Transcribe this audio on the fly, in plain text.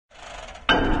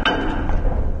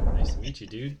meet you,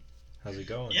 dude. How's it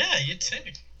going? Yeah, you too.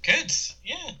 Good.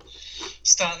 Yeah,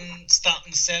 starting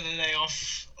the Saturday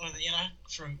off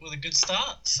with a good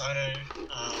start. So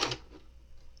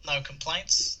no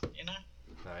complaints.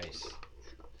 Nice.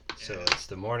 So Yeah. it's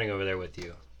the morning over there with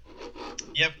you.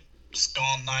 Yep. Just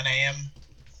gone 9 a.m.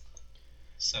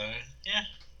 So yeah,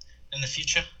 in the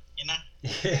future, you know.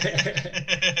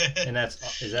 And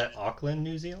is that Auckland,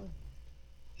 New Zealand?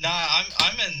 No,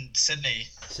 I'm in Sydney.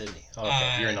 Sydney. Oh,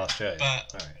 okay, you're in Uh, Australia.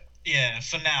 but All right. yeah,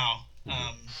 for now.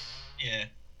 Mhm. Yeah,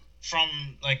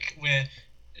 from like where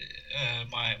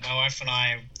my wife and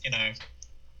I,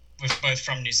 we're both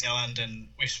from New Zealand, and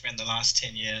we've spent the last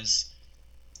 10 years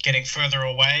getting further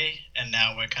away, and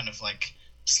now we're kind of like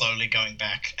slowly going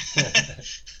back.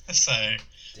 So,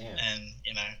 Damn. and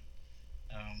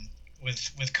um,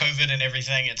 with COVID and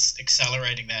everything, it's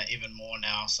accelerating that even more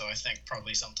now. So I think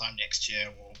probably sometime next year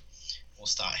we'll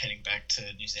start heading back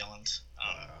to New Zealand.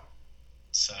 Wow.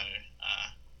 So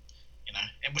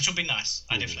which will be nice.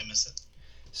 I definitely miss it.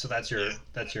 So that's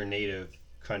your native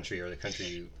country, or the country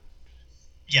you.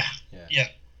 Yeah. Yeah.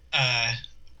 Yeah.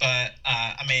 But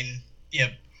I mean,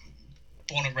 yeah,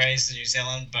 born and raised in New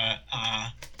Zealand, but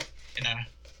I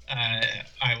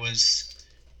was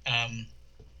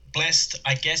blessed,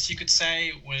 I guess you could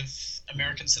say, with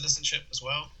American citizenship as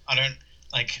well.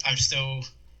 I'm still,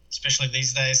 especially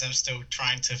these days, I'm still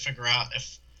trying to figure out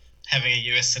if having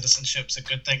a US citizenship is a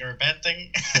good thing or a bad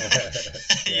thing.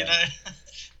 Yeah.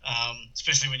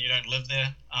 Especially when you don't live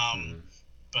there. Mhm.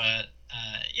 But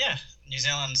yeah, New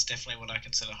Zealand's definitely what I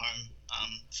consider home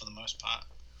for the most part.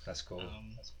 That's cool.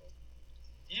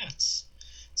 Yeah, it's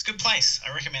a good place.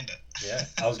 I recommend it. Yeah,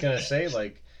 I was gonna say,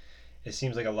 like, it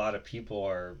seems like a lot of people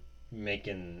are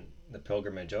making the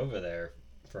pilgrimage over there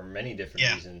for many different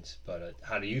Yeah. reasons. But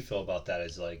how do you feel about that?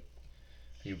 Is like,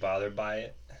 are you bothered by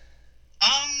it?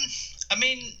 I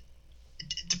mean,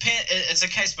 depend. It's a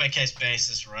case by case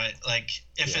basis, right? Like,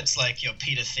 if Yeah. it's like your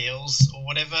Peter Thiels or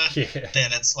whatever, Yeah.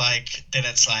 then it's like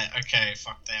okay,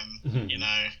 fuck them,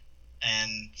 Mhm.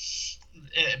 And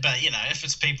but if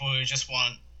it's people who just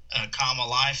want a calmer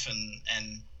life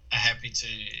and are happy to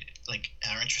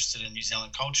are interested in New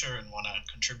Zealand culture and want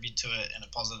to contribute to it in a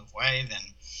positive way,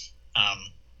 then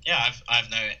yeah, I've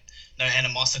no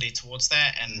animosity towards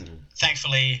that, and Mhm.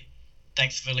 thankfully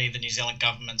the New Zealand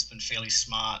government's been fairly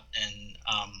smart in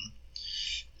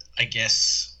I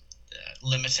guess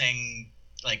limiting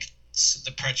like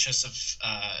the purchase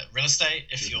of real estate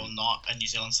if you're not a New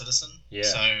Zealand citizen. Yeah.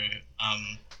 So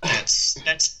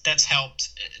that's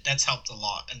helped a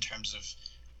lot in terms of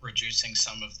reducing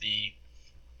some of the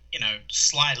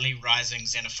slightly rising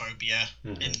xenophobia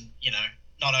in Mhm.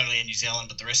 not only in New Zealand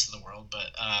but the rest of the world.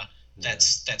 But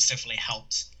that's definitely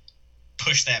helped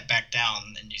push that back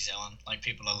down in New Zealand. Like,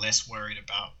 people are less worried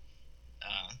about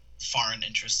foreign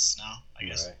interests now, I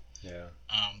guess. Right. Yeah.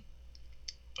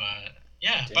 But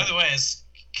yeah. Damn. By the way, is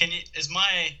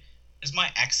my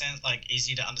accent like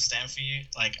easy to understand for you?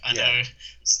 Like, I Yeah. know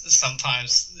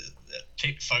sometimes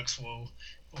folks will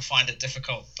find it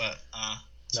difficult, but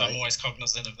so No, I'm always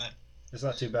cognizant of that. it's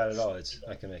not too bad at all.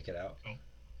 I can make it out. Cool.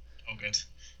 Oh, good.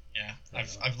 Yeah,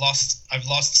 Right I've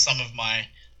lost some of my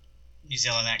New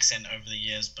Zealand accent over the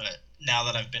years, but now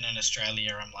that I've been in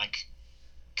Australia, I'm like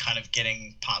kind of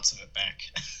getting parts of it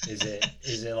back. Is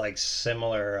it like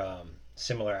similar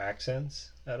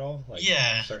accents at all? Like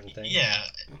Yeah, certain things? yeah,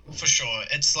 for sure.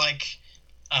 It's like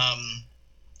um,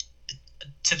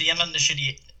 to the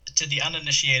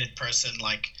uninitiated person,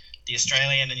 like the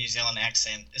Australian and New Zealand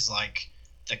accent is like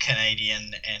the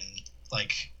Canadian and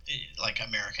like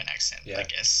American accent, I Yeah.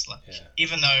 guess. Like, Yeah.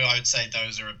 even though I would say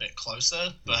those are a bit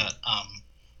closer, but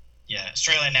yeah,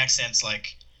 Australian accent's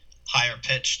like higher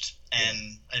pitched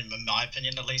and, in my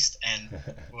opinion at least, and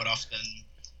would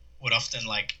often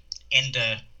like end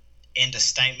a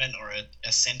statement or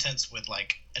a sentence with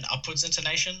like an upwards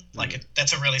intonation. Like,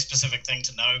 that's a really specific thing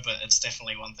to know, but it's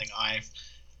definitely one thing I've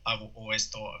always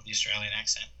thought of the Australian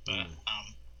accent. But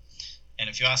and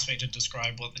if you asked me to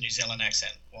describe what the New Zealand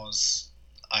accent was,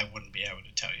 I wouldn't be able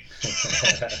to tell you.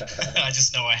 I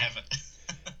just know I haven't.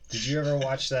 Did you ever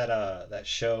watch that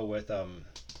show with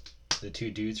the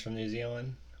two dudes from New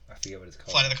Zealand? I forget what it's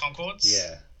called. Flight of the Conchords?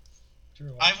 Yeah. Did you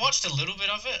ever watch I watched a little bit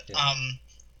of it. Yeah.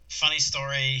 Funny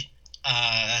story.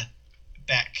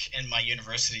 Back in my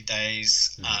university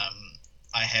days,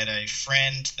 I had a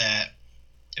friend that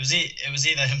it was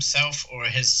either himself or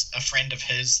a friend of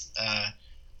his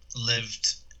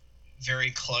lived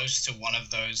very close to one of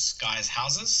those guys'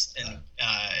 houses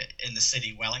in the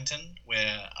city Wellington,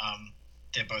 where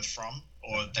they're both from,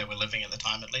 or they were living at the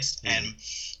time at least. And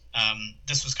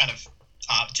this was kind of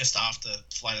just after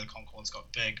Flight of the Conchords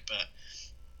got big. But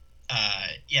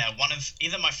yeah, one of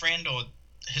either my friend or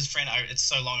his friend, it's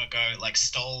so long ago, like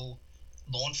stole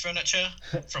lawn furniture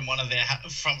from one of their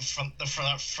from the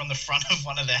front of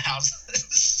one of their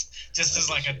houses, just as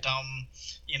like a dumb,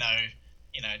 you know,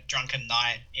 drunken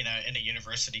night, in a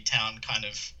university town kind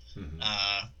of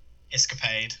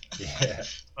escapade. Yeah.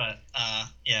 But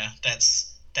yeah,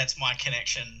 that's my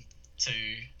connection to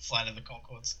Flight of the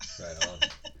Conchords. Right on.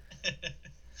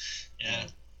 Yeah.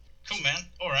 Cool, man.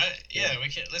 All right. Yeah,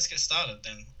 let's get started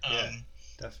then. Yeah,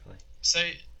 definitely. So,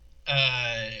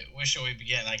 where shall we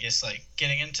begin? I guess like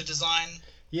getting into design.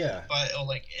 Yeah. Or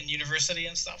like in university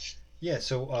and stuff. Yeah.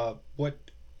 So, what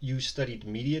you studied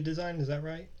media design? Is that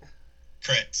right?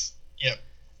 Correct. Yep.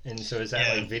 And so is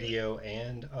that like video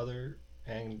and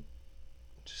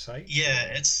sites? Yeah,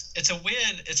 or? It's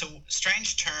a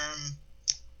strange term.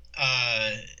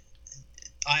 I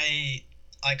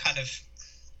kind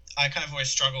of always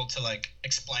struggled to like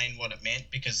explain what it meant,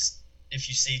 because if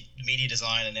you see media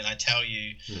design and then I tell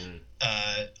you,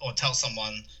 or tell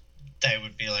someone, they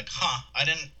would be like, "Huh, I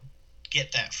didn't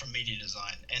get that from media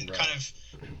design," and right. kind of,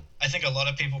 I think a lot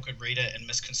of people could read it and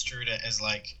misconstrue it as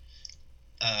like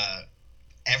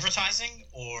advertising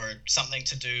or something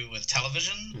to do with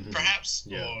television, perhaps,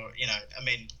 or I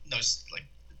mean, those like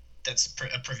that's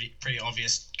a pretty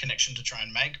obvious connection to try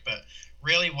and make, but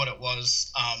really what it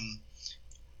was.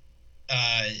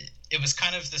 It was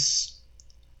kind of this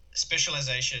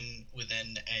specialization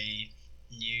within a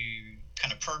new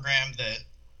kind of program that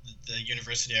the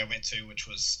university I went to, which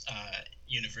was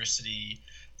University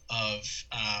of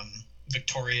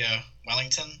Victoria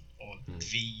Wellington, or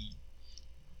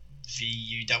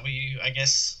VUW, I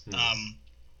guess.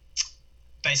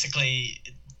 Basically,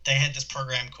 they had this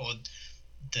program called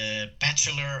the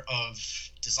Bachelor of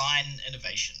Design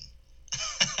Innovation,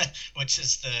 which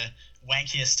is the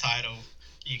wankiest title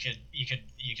you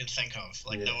could think of.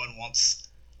 Like, no one wants,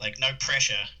 like, no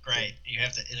pressure. Great, you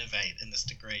have to innovate in this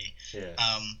degree.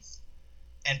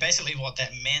 And basically what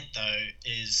that meant, though,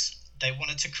 is they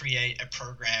wanted to create a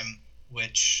program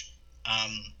which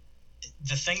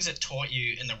the things it taught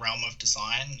you in the realm of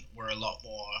design were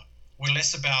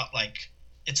less about like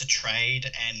it's a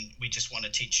trade and we just want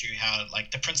to teach you how, like,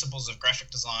 the principles of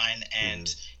graphic design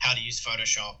and how to use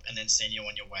Photoshop and then send you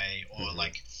on your way, or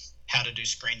like how to do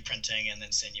screen printing and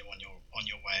then send you on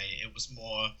your way. It was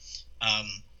more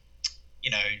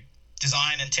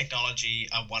design and technology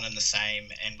are one and the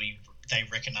same, and they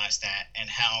recognize that, and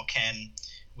how can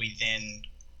we then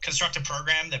construct a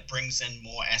program that brings in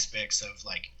more aspects of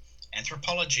like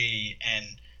anthropology and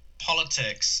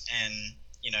politics and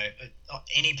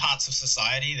any parts of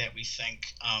society that we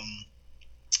think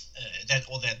that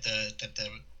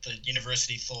the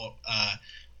university thought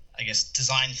I guess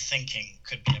design thinking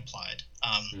could be applied.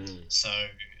 So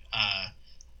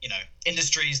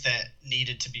industries that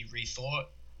needed to be rethought,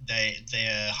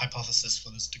 their hypothesis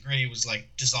for this degree was like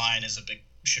design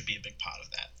should be a big part of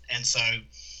that. And so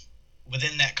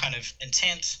within that kind of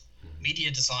intent, media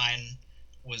design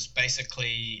was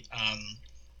basically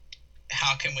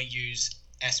how can we use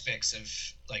aspects of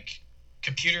like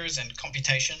computers and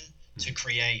computation to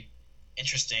create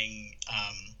interesting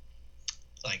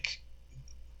like,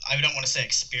 I don't want to say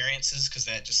experiences because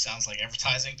that just sounds like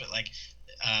advertising, but like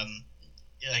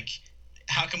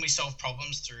how can we solve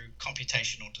problems through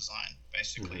computational design,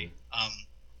 basically.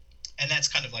 And that's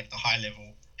kind of like the high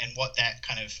level, and what that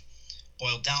kind of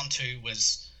boiled down to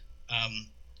was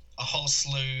a whole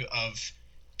slew of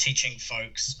teaching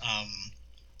folks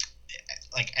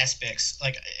like aspects,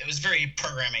 like it was very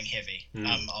programming heavy.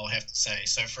 I'll have to say.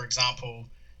 So for example,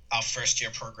 our first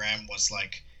year program was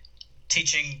like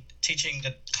teaching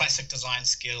the classic design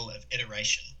skill of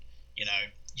iteration.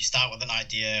 You start with an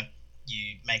idea,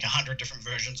 you make 100 different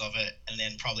versions of it, and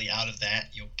then probably out of that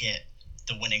you'll get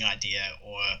the winning idea,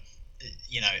 or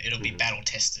it'll be battle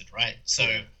tested, right?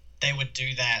 So they would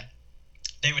do that.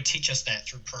 They would teach us that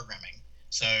through programming.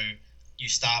 So you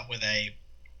start with a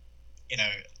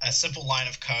simple line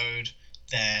of code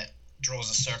that draws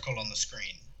a circle on the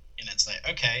screen, and it's like,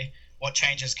 okay, what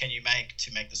changes can you make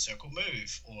to make the circle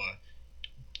move, or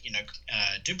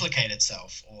duplicate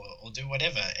itself, or do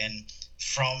whatever? And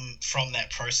from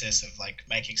that process of like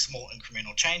making small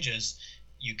incremental changes,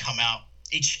 you come out,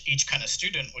 each kind of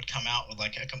student would come out with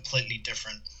like a completely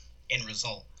different end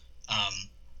result.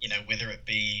 Whether it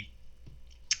be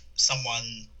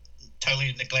someone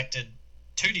totally neglected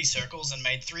 2D circles and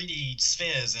made 3D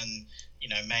spheres and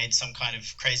made some kind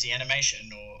of crazy animation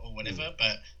or whatever.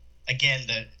 But again,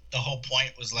 the whole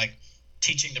point was like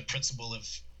teaching the principle of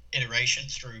iteration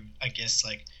through, I guess,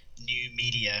 like new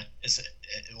media is,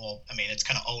 well, I mean, it's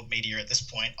kind of old media at this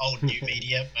point, old new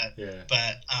media, but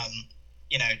Yeah.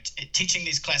 you know, teaching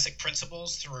these classic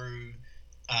principles through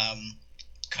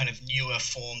kind of newer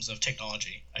forms of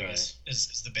technology, I guess,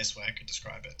 is the best way I could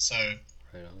describe it. So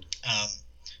Right on.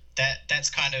 that's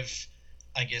kind of,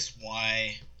 I guess,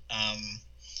 why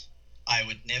I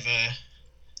would never,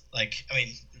 like, I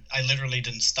mean, I literally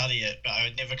didn't study it, but I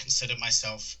would never consider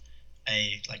myself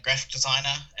a like graphic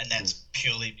designer, and that's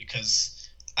purely because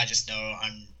I just know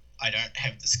I don't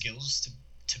have the skills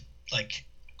to like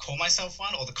call myself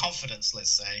one, or the confidence, let's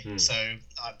say. So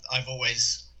I've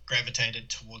always gravitated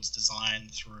towards design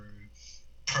through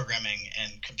programming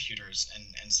and computers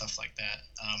and stuff like that,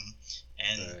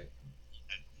 and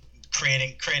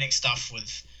creating stuff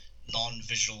with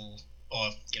non-visual, or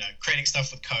creating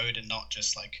stuff with code and not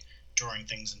just like drawing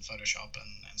things in Photoshop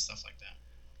and stuff like that.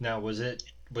 Now, was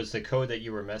the code that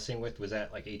you were messing with, was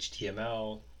that like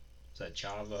HTML? Was that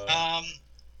Java?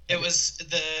 It was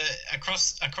the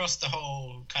across the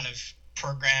whole kind of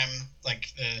program,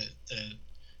 like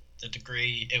the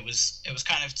degree. It was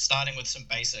kind of starting with some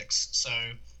basics. So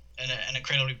an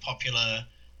incredibly popular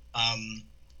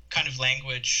kind of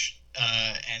language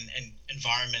and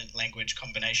environment language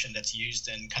combination that's used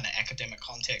in kind of academic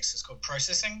contexts is called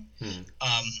processing,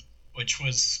 which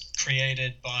was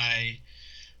created by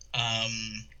I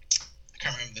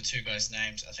can't remember the two guys'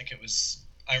 names.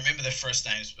 I remember their first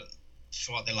names, but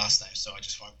forgot their last names, so I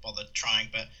just won't bother trying.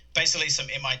 But basically, some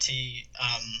MIT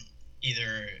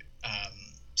either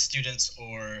students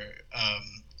or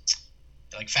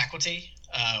like faculty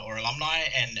or alumni,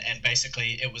 and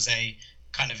basically it was a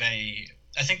kind of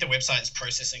I think the website is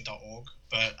processing.org,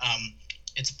 but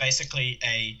it's basically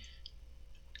a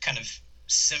kind of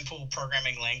simple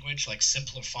programming language, like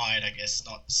simplified, I guess,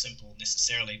 not simple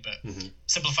necessarily, but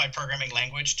simplified programming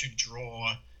language to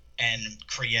draw and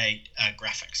create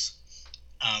graphics.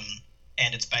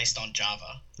 And it's based on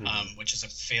Java, which is a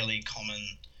fairly common,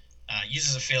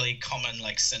 uses a fairly common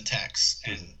like syntax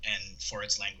and for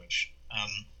its language.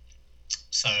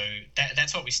 So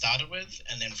that's what we started with,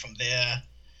 and then from there,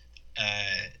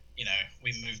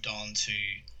 we moved on to,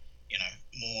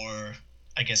 more,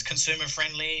 I guess,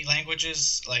 consumer-friendly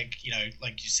languages, like you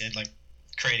said, like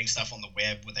creating stuff on the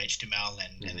web with HTML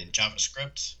and then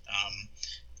JavaScript,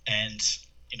 and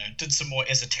did some more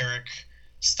esoteric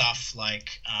stuff,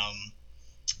 like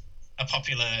a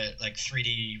popular like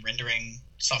 3D rendering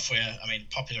software. I mean,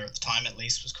 popular at the time at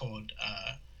least, was called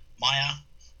Maya,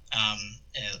 and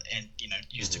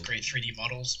used to create 3D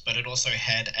models, but it also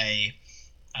had a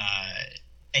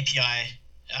API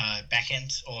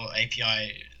backend or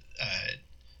API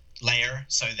layer,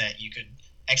 so that you could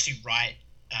actually write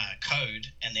code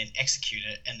and then execute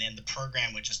it, and then the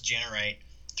program would just generate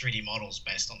 3D models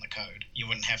based on the code. You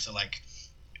wouldn't have to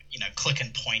click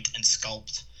and point and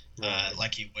sculpt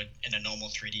like you would in a normal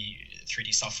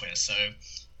 3D software. So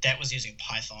that was using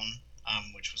Python,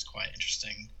 which was quite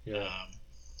interesting.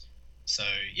 So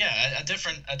yeah, a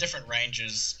different range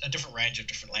of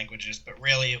different languages, but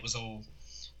really it was all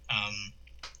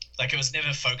it was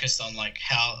never focused on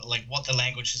what the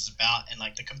language is about and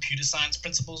like the computer science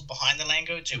principles behind the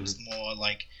language. It was more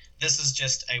like, this is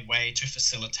just a way to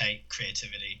facilitate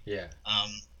creativity.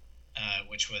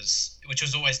 Which was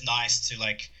always nice to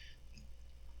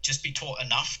just be taught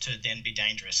enough to then be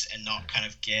dangerous and not kind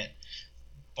of get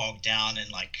bogged down in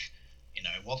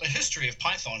the history of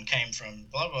Python came from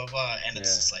blah blah blah, and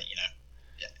it's just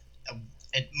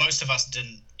most of us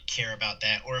didn't care about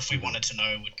that, or if we wanted to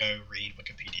know, would go read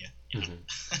Wikipedia.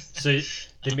 So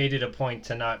they made it a point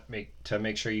to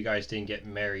make sure you guys didn't get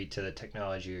married to the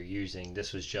technology you're using.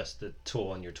 This was just the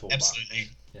tool in your toolbox.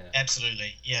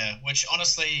 Absolutely, yeah. Which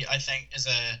honestly, I think is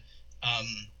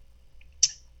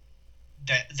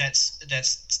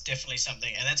that's definitely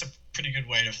something, and that's a pretty good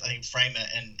way to, I think, frame it,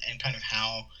 and kind of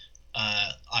how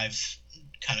I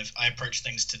approach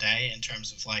things today, in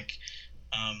terms of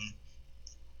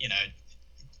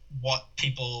what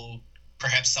people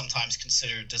perhaps sometimes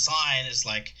consider design is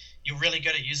you're really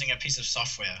good at using a piece of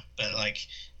software, but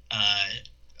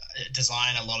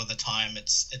design, a lot of the time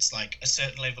it's like a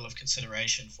certain level of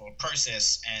consideration for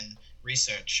process and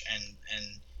research and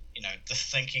the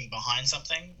thinking behind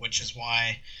something, which is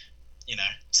why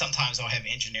sometimes I'll have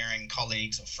engineering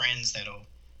colleagues or friends that'll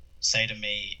say to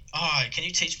me, "Oh, can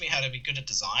you teach me how to be good at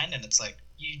design?" And it's like,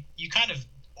 you kind of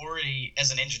already,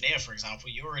 as an engineer, for example,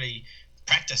 you already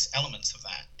practice elements of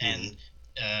that. And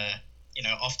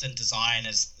often design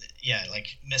is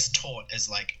mistaught as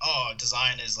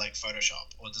design is like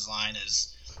Photoshop, or design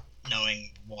is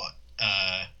knowing what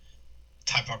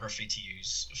typography to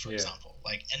use, for example,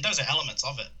 and those are elements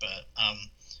of it, but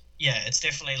yeah, it's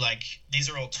definitely like these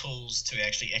are all tools to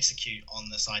actually execute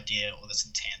on this idea or this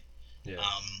intent. Yeah.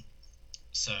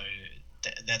 So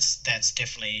that's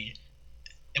definitely,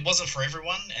 it wasn't for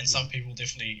everyone, and some people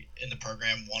definitely in the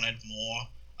program wanted more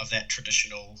of that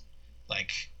traditional,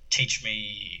 like, teach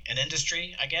me an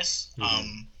industry, I guess.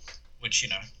 Which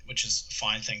which is a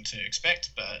fine thing to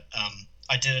expect, but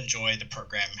I did enjoy the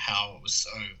program, how it was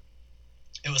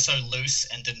so loose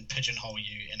and didn't pigeonhole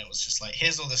you, and it was just like,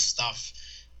 here's all this stuff,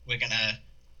 we're gonna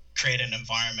create an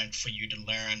environment for you to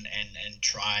learn and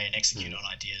try and execute on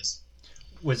ideas.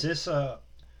 Was this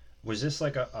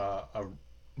like a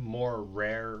more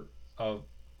rare of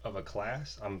a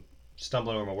class? I'm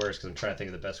stumbling over my words because I'm trying to think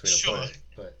of the best way to Sure. put it.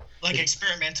 But Like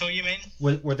experimental, you mean?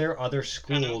 were there other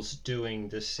schools doing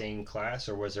this same class,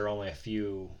 or was there only a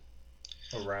few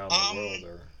around the world,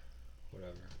 or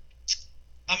whatever?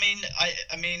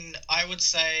 I would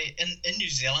say in New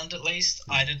Zealand, at least,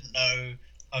 I didn't know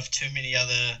of too many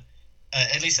other,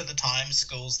 at least at the time,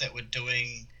 schools that were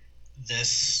doing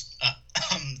this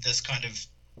this kind of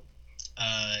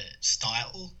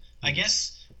style, I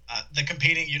guess. The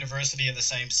competing university in the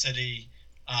same city,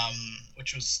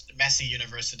 which was Massey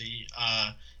University,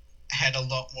 had a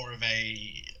lot more of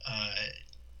a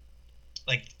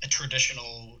like a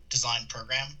traditional design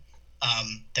program.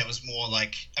 That was more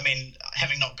like,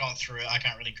 having not gone through it, I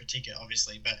can't really critique it,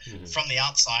 obviously, but from the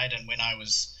outside, and when I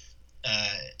was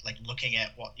like looking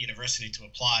at what university to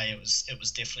apply, it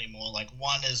was definitely more like,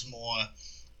 one is more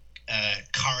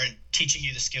current, teaching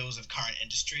you the skills of current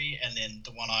industry, and then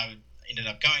the one I ended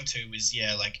up going to was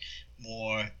like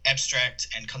more abstract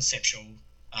and conceptual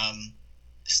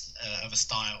of a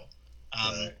style.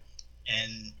 Right.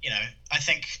 And I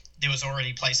think there was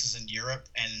already places in Europe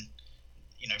and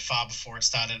far before it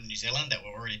started in New Zealand that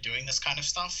were already doing this kind of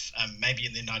stuff. Maybe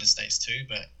in the United States too,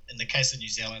 but in the case of New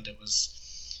Zealand, it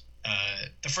was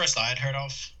the first I had heard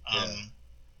of.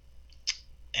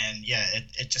 And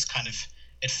it just kind of,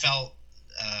 it felt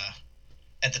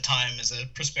at the time, as a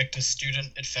prospective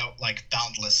student, it felt like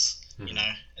boundless.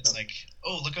 It's like,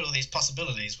 oh, look at all these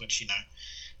possibilities, which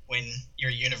when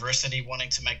you're a university wanting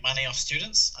to make money off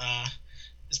students,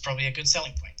 is probably a good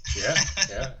selling point.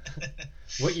 Yeah.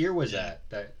 What year was that?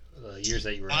 That years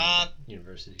that you were in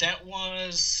university? That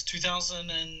was 2000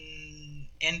 and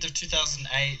end of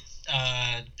 2008,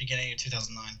 beginning of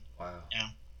 2009. Wow. Yeah.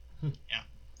 Yeah.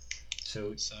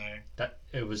 So that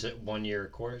it was a 1 year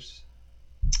course.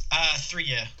 3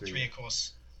 year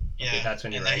course. Yeah. Okay, that's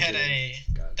when you and were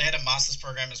they had a master's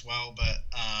program as well, but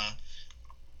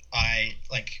I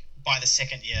like, by the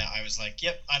second year, I was like,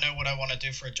 yep, I know what I want to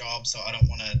do for a job, so I don't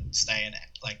want to stay in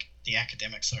like the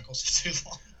academic circles for too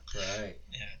long. Right.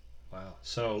 Yeah. Wow.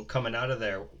 So coming out of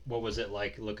there, what was it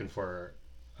like looking for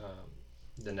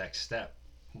the next step?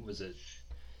 Was it?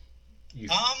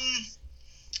 It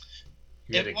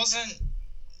wasn't.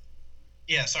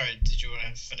 Yeah. Sorry. Did you want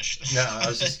to finish? No, I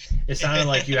was just. It sounded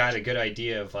like you had a good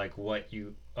idea of like what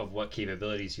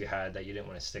capabilities you had that you didn't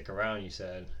want to stick around. You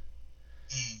said.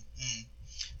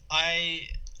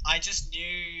 I just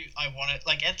knew I wanted,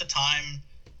 like, at the time,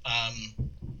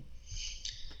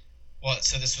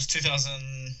 so this was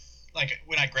 2000, like,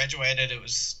 when I graduated, it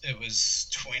was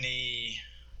 20,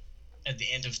 at the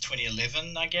end of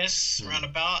 2011, I guess,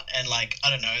 roundabout, and, like, I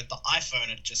don't know, the iPhone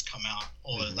had just come out,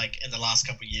 or, like, in the last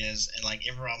couple of years, and, like,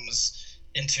 everyone was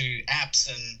into apps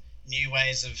and new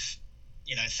ways of,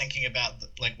 thinking about,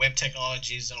 like, web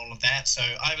technologies and all of that, so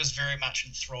I was very much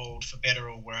enthralled, for better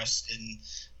or worse, in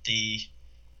the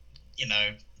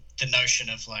the notion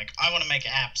of, like, I want to make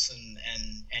apps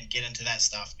and get into that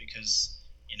stuff, because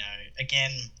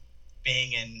again,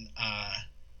 being in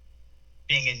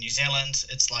New Zealand,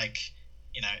 it's like,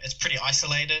 it's pretty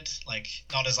isolated, like,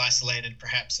 not as isolated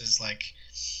perhaps as, like,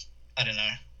 I don't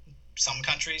know, some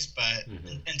countries, but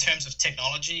in terms of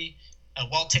technology,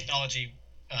 while technology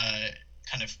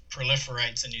kind of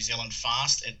proliferates in New Zealand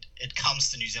fast, it comes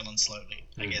to New Zealand slowly,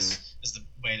 I guess is the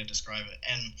way to describe it.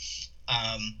 And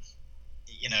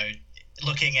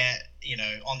looking at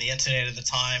on the internet at the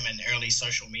time and early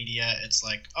social media, it's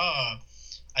like, oh,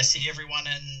 I see everyone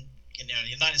in the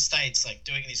United States, like,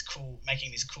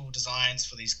 making these cool designs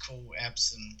for these cool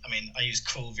apps, and I mean, I use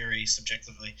cool very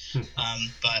subjectively,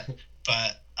 but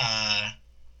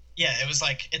it was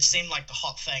like, it seemed like the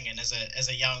hot thing, and as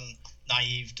a young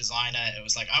naive designer, it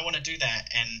was like, I want to do that,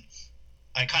 and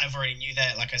I kind of already knew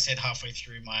that, like I said, halfway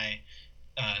through my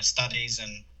studies,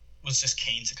 and was just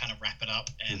keen to kind of wrap it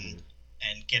up and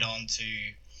get on to,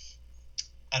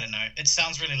 I don't know, it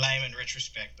sounds really lame in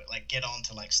retrospect, but like, get on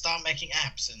to, like, start making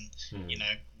apps and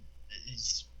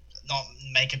not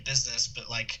make a business, but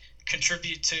like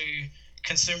contribute to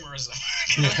consumerism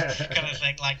kind of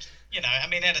thing. Like, I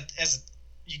mean,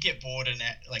 you get bored in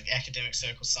like academic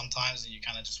circles sometimes, and you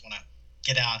kind of just want to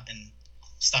get out and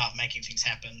start making things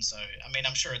happen. So, I mean,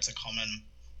 I'm sure it's a common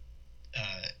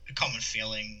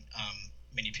feeling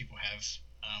many people have.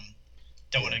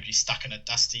 Don't want to be stuck in a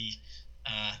dusty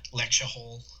lecture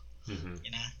hall,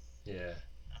 Yeah.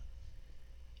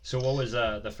 So what was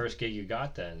the first gig you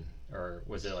got then? Or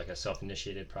was it like a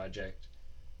self-initiated project?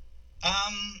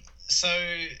 So,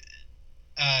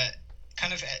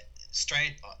 kind of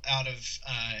straight out of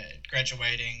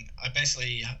graduating, I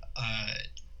basically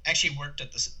actually worked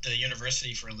at the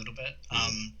university for a little bit,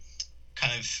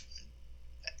 kind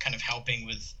of helping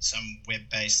with some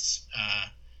web-based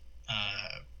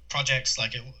projects.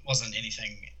 Like, it wasn't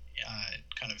anything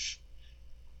kind of,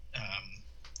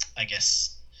 I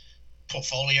guess,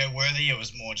 portfolio worthy. It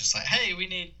was more just like, hey,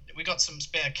 we got some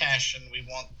spare cash and we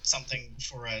want something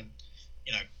for a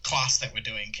class that we're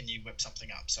doing. Can you whip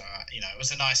something up? So it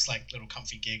was a nice like little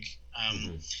comfy gig,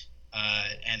 and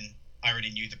I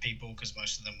already knew the people because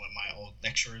most of them were my old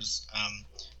lecturers.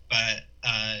 But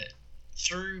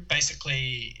through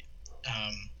basically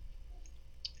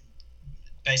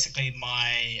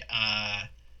my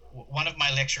one of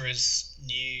my lecturers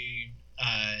knew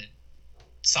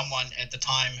someone at the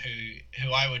time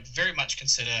who I would very much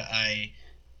consider a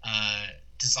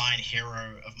design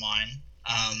hero of mine.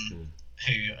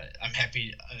 Who I'm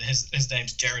happy. His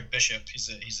name's Jared Bishop. He's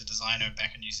a designer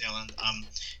back in New Zealand.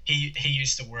 He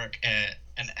used to work at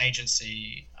an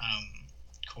agency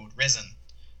called Resin,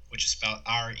 which is spelled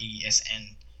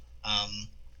RESN.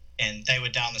 And they were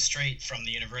down the street from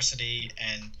the university,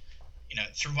 and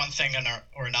through one thing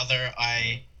or another,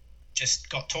 I just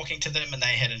got talking to them, and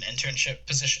they had an internship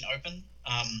position open,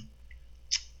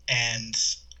 and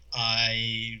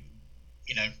I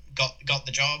got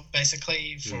the job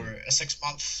basically for a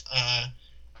 6-month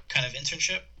kind of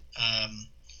internship,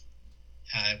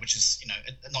 which is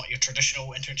not your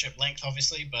traditional internship length,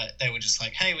 obviously, but they were just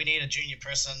like, hey, we need a junior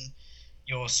person.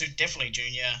 You're definitely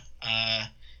junior.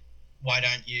 Why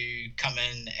don't you come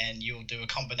in and you'll do a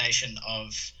combination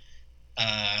of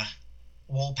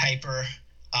wallpaper,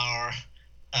 our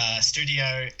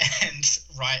studio, and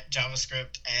write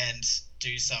JavaScript and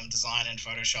do some design in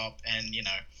Photoshop, and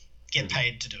get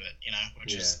paid to do it,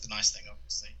 which is the nice thing,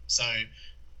 obviously. So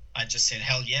I just said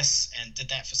hell yes and did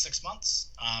that for 6 months.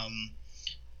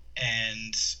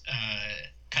 And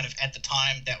kind of at the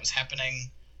time that was happening,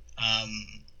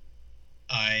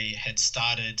 I had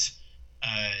started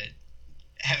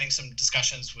having some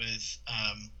discussions with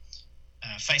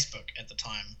Facebook at the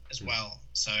time as well.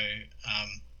 So,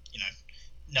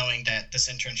 knowing that this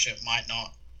internship might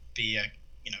not be a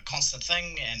constant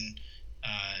thing, and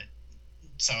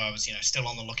so I was still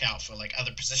on the lookout for like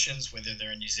other positions, whether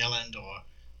they're in New Zealand or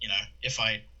if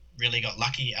I really got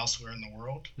lucky elsewhere in the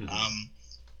world.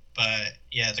 But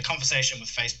yeah, the conversation with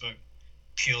Facebook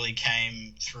purely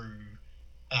came through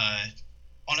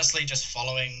honestly just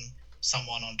following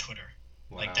someone on Twitter.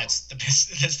 Wow. Like that's the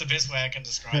best way I can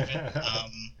describe it.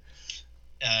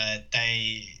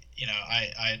 I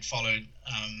had followed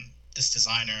this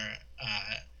designer,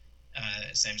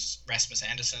 his name's Rasmus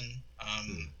Anderson,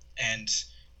 and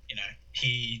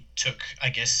he took, I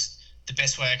guess the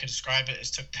best way I could describe it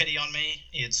is took pity on me.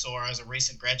 He had saw I was a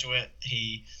recent graduate.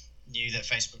 He knew that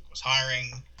Facebook was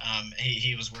hiring.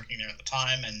 He was working there at the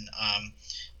time, and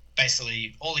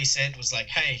basically all he said was like,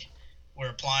 hey, we're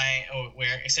applying, or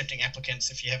we're accepting applicants.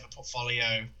 If you have a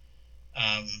portfolio,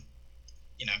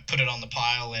 put it on the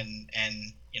pile, and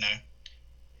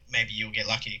maybe you'll get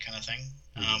lucky, kind of thing.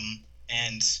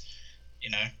 And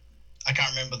I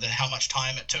can't remember how much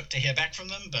time it took to hear back from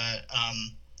them, but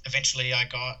eventually I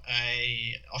got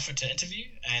a offer to interview,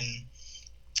 and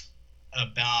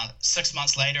about 6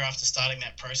 months later, after starting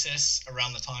that process,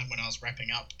 around the time when I was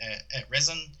wrapping up at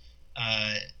Resin,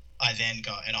 I then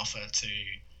got an offer to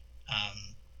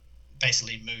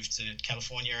basically move to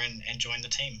California and join the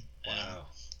team. Wow.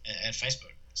 At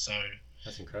Facebook. So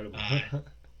that's incredible.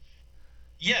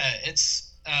 Yeah,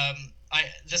 it's I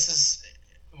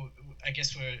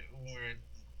guess we're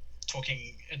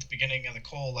talking at the beginning of the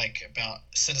call like about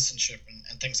citizenship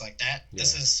and things like that. Yeah.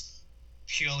 This is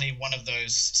purely one of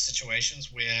those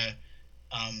situations where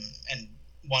and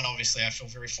one, obviously I feel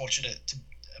very fortunate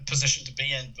position to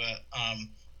be in, but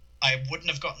I wouldn't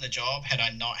have gotten the job had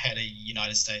I not had a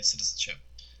United States citizenship.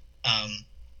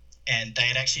 And they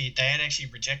had actually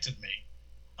rejected me,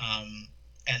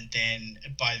 and then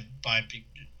by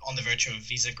on the virtue of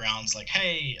visa grounds, like,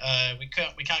 hey, we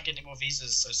can't get any more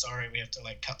visas, so sorry, we have to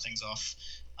like cut things off.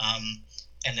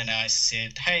 And then I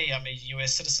said, hey, I'm a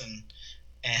U.S. citizen.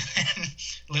 and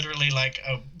literally like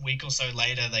a week or so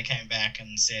later, they came back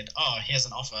and said, "Oh, here's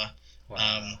an offer."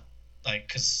 Wow. Like,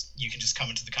 because you can just come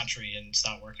into the country and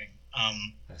start working.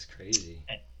 That's crazy.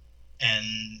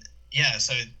 And yeah,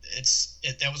 so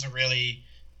that was a really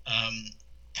um,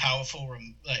 powerful, or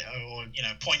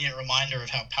poignant reminder of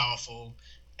how powerful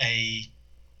a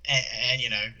and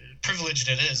privileged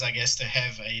it is, I guess, to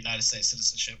have a United States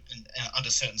citizenship under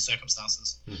certain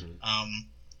circumstances. Mm-hmm.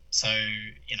 So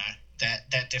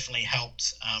that definitely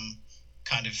helped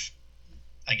kind of,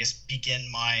 I guess, begin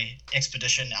my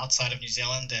expedition outside of New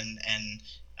Zealand and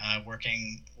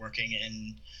working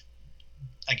in,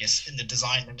 I guess, in the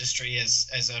design industry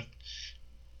as a,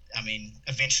 I mean,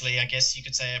 eventually, I guess you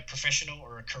could say a professional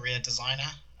or a career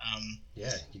designer.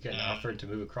 Yeah, you get offered to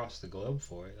move across the globe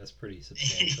for it. That's pretty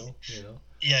substantial, you know.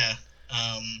 Yeah,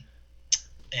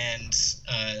 and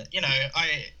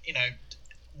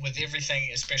with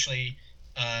everything, especially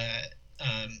uh,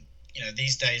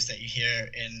 these days that you hear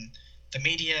in the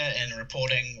media and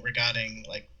reporting regarding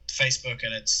like Facebook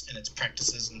and its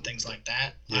practices and things like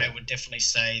that, Yeah. I would definitely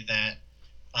say that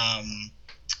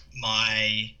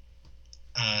my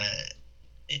uh,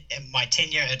 my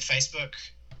tenure at Facebook,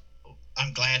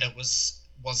 I'm glad it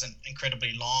wasn't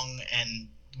incredibly long, and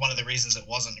one of the reasons it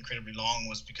wasn't incredibly long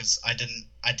was because I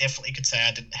definitely could say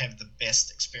I didn't have the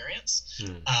best experience.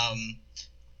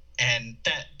 And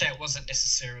that wasn't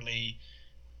necessarily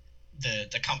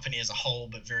the company as a whole,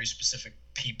 but very specific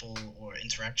people or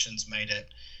interactions made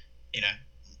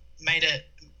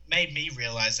me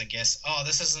realize, I guess, oh,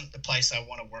 this isn't the place I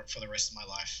want to work for the rest of my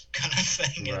life, kind of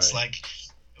thing. Right. It's like,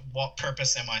 what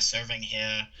purpose am I serving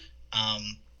here?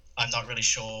 I'm not really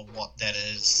sure what that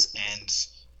is, and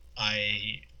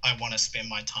I want to spend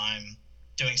my time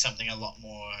doing something a lot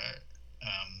more.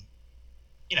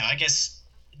 I guess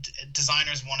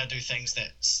designers want to do things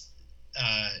that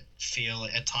feel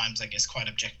at times, I guess, quite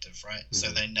objective, right? Mm-hmm.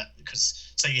 So they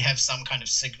so you have some kind of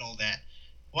signal that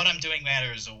what I'm doing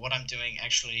matters, or what I'm doing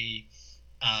actually.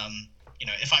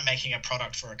 If I'm making a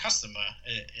product for a customer,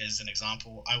 as an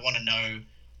example, I want to know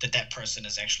that person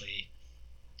is actually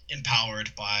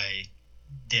empowered by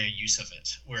their use of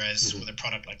it. Whereas with a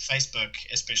product like Facebook,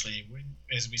 especially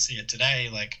as we see it today,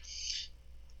 like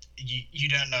you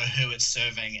don't know who it's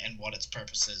serving and what its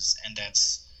purpose is, and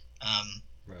that's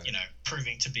right.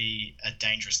 Proving to be a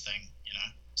dangerous thing.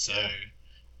 So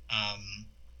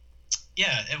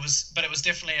it was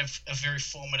definitely a very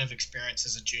formative experience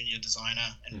as a junior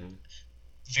designer, and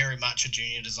very much a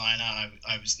junior designer.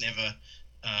 I was never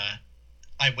I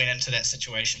went into that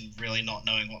situation really not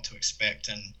knowing what to expect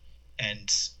and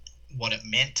what it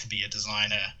meant to be a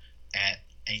designer at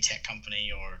a tech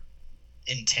company or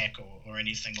in tech or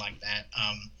anything like that.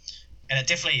 And it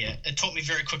definitely it taught me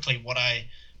very quickly what I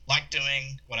liked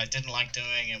doing, what I didn't like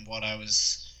doing, and what I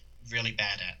was really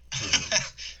bad at.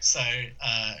 So,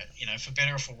 for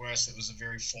better or for worse, it was a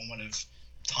very formative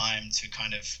time to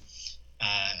kind of,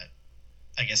 I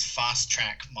guess, fast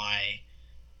track my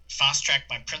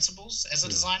principles as a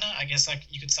designer, I guess, like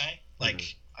you could say.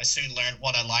 Like, I soon learned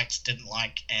what I liked, didn't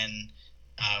like, and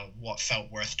what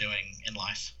felt worth doing in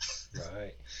life.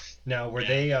 Right. Now, were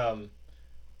they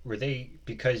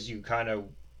because you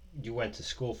went to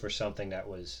school for something that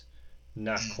was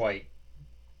not quite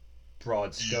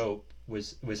broad scope,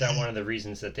 was that one of the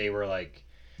reasons that they were like,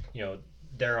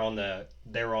 they're on the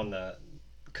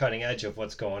cutting edge of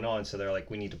what's going on, so they're like,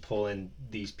 we need to pull in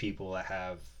these people that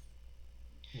have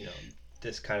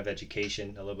this kind of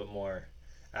education, a little bit more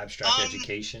abstract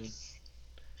education?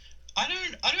 I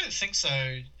don't think so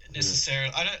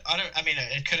necessarily. I mean,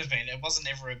 it could have been. It wasn't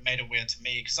ever made aware to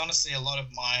me, because honestly, a lot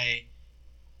of my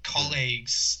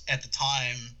colleagues at the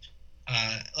time,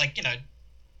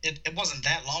 it wasn't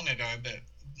that long ago, but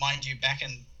mind you, back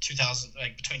in 2000,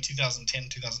 like between 2010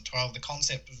 and 2012, the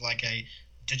concept of like a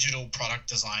digital product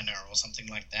designer or something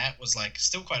like that was like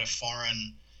still quite a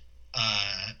foreign,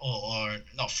 or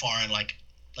not foreign, like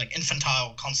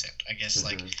infantile concept, I guess.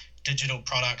 Like digital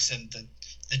products and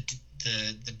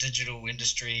the digital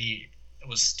industry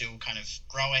was still kind of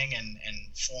growing and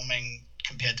forming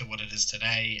compared to what it is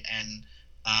today. And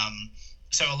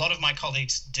so a lot of my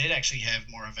colleagues did actually have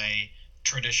more of a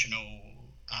traditional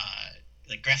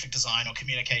like graphic design or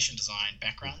communication design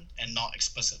background, and not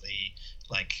explicitly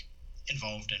like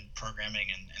involved in programming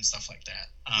and stuff like that.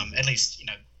 At least,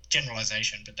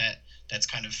 generalization, but that's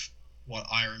kind of what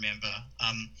I remember.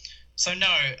 So no,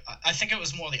 I think it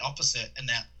was more the opposite, and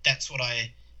that's what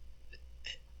I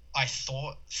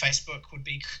thought Facebook would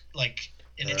be like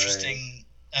an interesting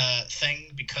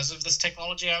thing because of this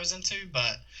technology I was into,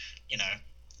 but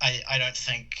I don't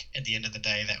think at the end of the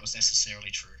day that was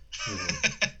necessarily true.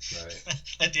 Mm-hmm. Right.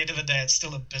 At the end of the day, it's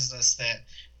still a business that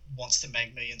wants to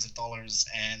make millions of dollars,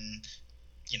 and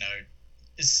you know,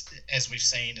 is, as we've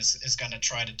seen, is going to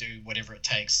try to do whatever it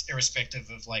takes, irrespective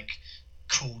of like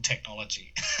cool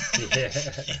technology. Yeah.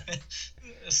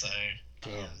 So,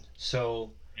 Damn.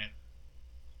 So, yeah.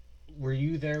 were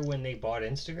you there when they bought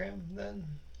Instagram then?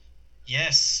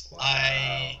 Yes,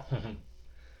 I Wow.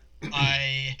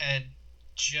 I had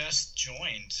just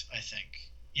joined. I think,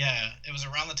 yeah, it was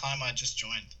around the time I just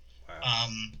joined. Wow.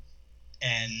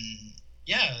 And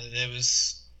yeah, it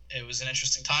was an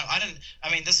interesting time. I didn't.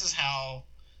 I mean, this is how,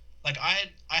 like,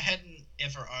 I hadn't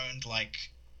ever owned like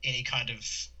any kind of,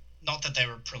 not that they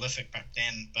were prolific back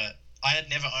then, but I had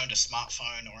never owned a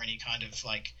smartphone or any kind of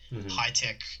like Mm-hmm. high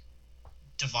tech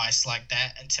device like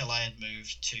that until I had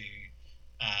moved to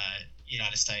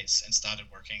United States and started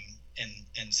working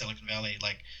in Silicon Valley.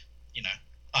 Like, you know,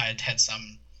 I had had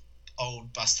some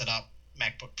old busted up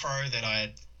MacBook Pro that I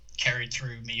had carried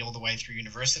through me all the way through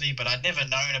university, but I'd never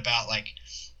known about like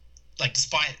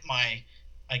despite my,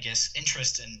 I guess,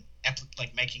 interest in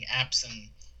like making apps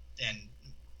and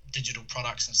digital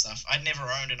products and stuff, I'd never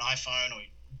owned an iPhone or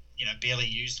barely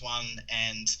used one,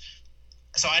 and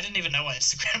so I didn't even know what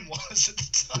Instagram was at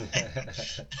the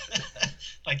time.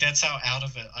 Like, that's how out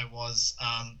of it I was.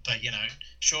 But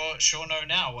sure know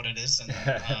now what it is,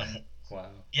 and Wow.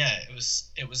 yeah,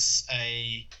 it was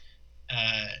a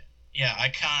uh, yeah. I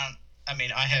can't. I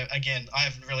mean, I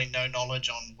have really no knowledge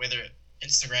on whether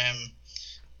Instagram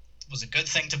was a good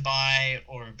thing to buy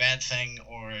or a bad thing,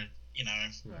 or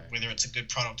Right. whether it's a good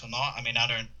product or not. I mean, I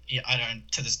don't. Yeah, I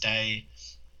don't to this day.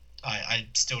 I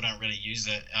still don't really use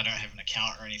it. I don't have an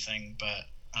account or anything, but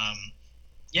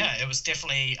yeah, it was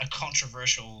definitely a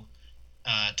controversial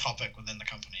topic within the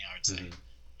company, I would say.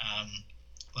 Mm-hmm.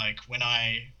 Like when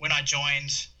I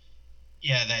joined,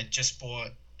 yeah, they just bought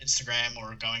Instagram or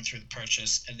were going through the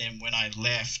purchase, and then when I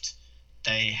left,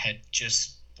 they had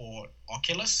just bought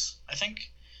Oculus, I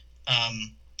think.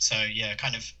 So yeah,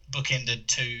 kind of bookended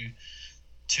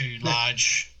two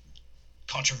large,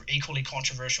 equally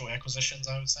controversial acquisitions,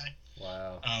 I would say.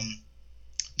 Wow.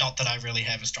 Not that I really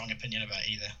have a strong opinion about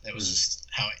either. That was just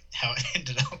how it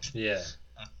ended up. Yeah.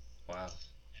 Uh, Wow.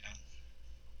 yeah.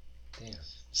 Damn.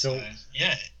 So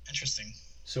yeah, interesting.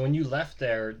 So when you left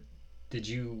there, did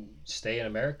you stay in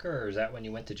America, or is that when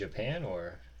you went to Japan,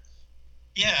 or?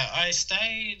 Yeah, I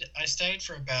stayed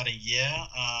for about a year.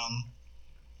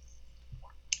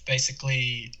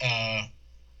 Basically, I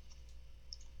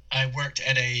worked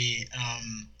at a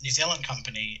New Zealand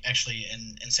company actually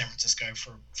in San Francisco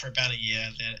for about a year.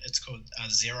 It's called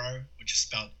Xero, which is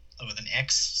spelled with an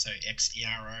X, so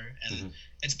Xero, and Mm-hmm.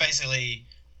 it's basically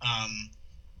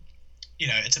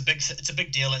it's a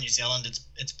big deal in New Zealand.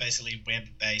 It's basically web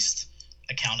based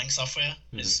accounting software.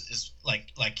 Mm-hmm. Is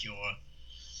like your,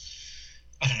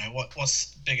 I don't know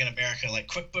what's big in America, like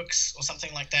QuickBooks or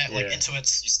something like that, like Yeah.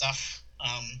 Intuit's stuff.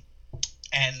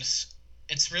 And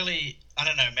it's really, I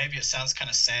don't know, maybe it sounds kind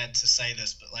of sad to say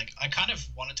this, but like I kind of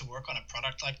wanted to work on a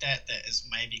product like that is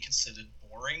maybe considered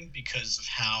boring because of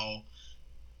how,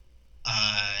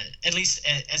 at least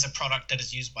as a product that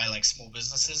is used by like small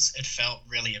businesses, it felt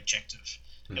really objective.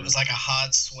 Mm-hmm. It was like a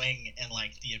hard swing in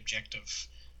like the objective,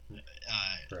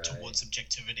 Right. towards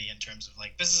objectivity, in terms of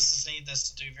like businesses need this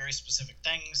to do very specific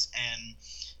things, and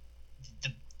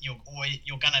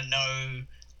you're gonna know,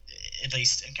 at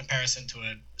least in comparison to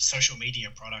a social media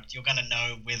product, you're gonna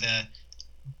know whether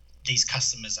these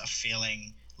customers are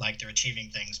feeling like they're achieving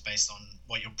things based on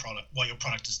what your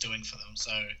product is doing for them.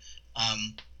 So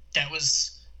um, that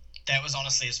was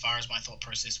honestly as far as my thought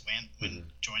process went when Mm-hmm.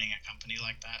 joining a company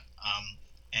like that.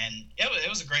 And it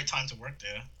was a great time to work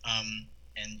there.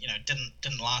 And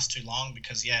didn't last too long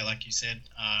because, yeah, like you said,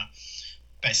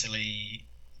 basically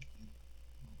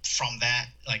from that,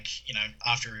 like,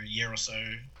 after a year or so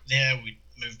there, we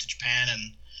moved to Japan,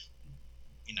 and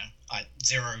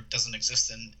Xero doesn't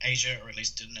exist in Asia, or at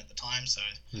least didn't at the time, so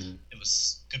Mm-hmm. it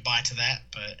was goodbye to that.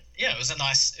 But yeah, it was a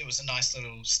nice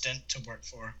little stint to work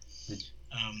for Did,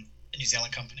 a New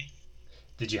Zealand company.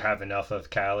 did you have enough of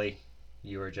Cali?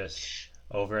 You were just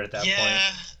over it at that point?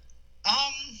 Yeah,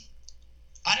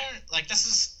 I don't like, this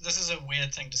is a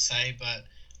weird thing to say, but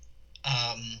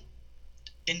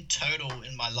in total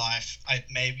in my life, I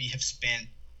maybe have spent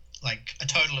like a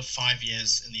total of 5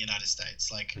 years in the United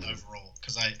States, like Mm-hmm. overall,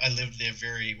 because I lived there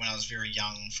when I was very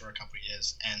young for a couple of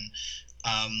years, and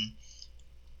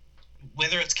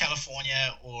whether it's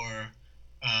California or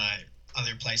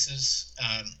other places,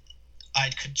 I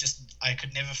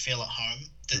could never feel at home.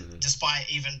 Mm-hmm. Despite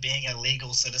even being a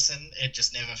legal citizen, it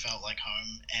just never felt like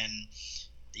home, and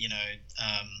you know,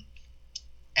 um,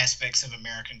 aspects of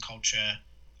American culture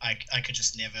I could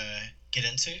just never get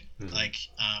into. Mm-hmm. Like,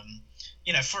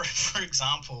 for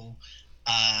example,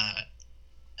 uh,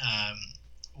 um,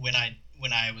 when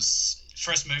I was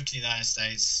first moved to the United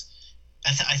States,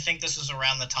 I think this was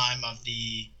around the time of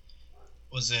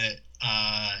was it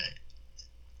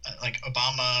like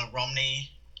Obama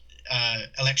Romney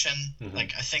election? Mm-hmm.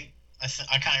 Like I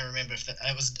can't even remember if it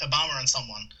was Obama and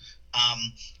someone.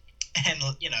 And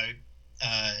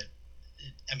uh,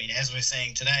 I mean, as we're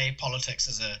seeing today, politics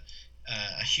is a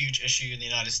huge issue in the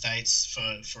United States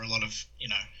for a lot of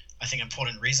I think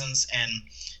important reasons. And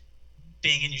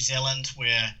being in New Zealand,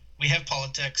 where we have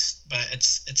politics, but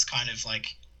it's kind of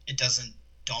like it doesn't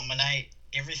dominate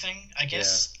everything, I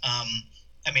guess. Yeah.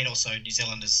 I mean, also New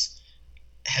Zealand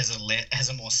has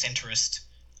a more centrist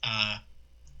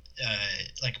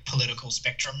like political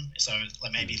spectrum, so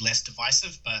like maybe less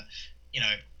divisive. But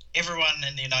everyone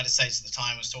in the United States at the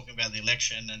time was talking about the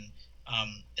election and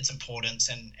its importance,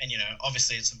 and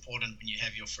obviously it's important when you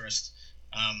have your first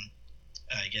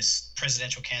I guess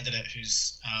presidential candidate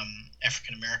who's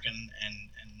African American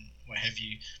and what have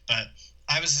you. But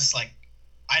I was just like,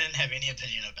 I didn't have any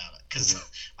opinion about it because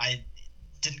I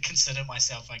didn't consider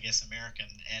myself, I guess, American.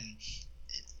 And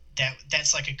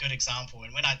that's like a good example.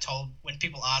 And when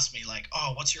people ask me like,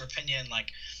 oh, what's your opinion,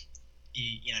 like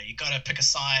you got to pick a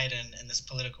side in this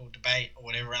political debate or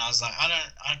whatever, and I was like,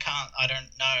 I don't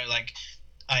know, like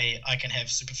I can have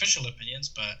superficial opinions,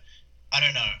 but I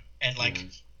don't know. And like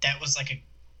that's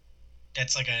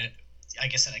like a I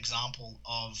guess an example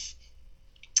of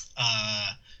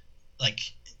like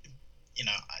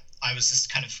I was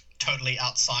just kind of totally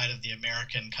outside of the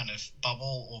American kind of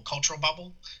bubble or cultural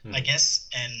bubble, I guess.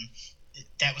 And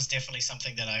that was definitely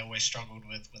something that I always struggled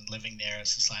with when living there.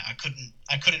 It's just like I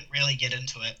couldn't really get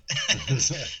into it. It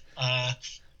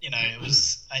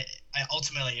was I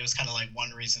ultimately it was kind of like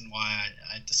one reason why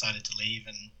I decided to leave.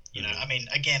 And I mean,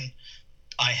 again,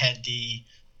 I had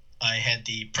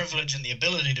the privilege and the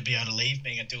ability to be able to leave,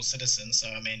 being a dual citizen. So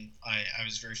I mean, I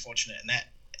was very fortunate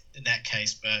in that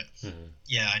case. But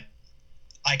yeah,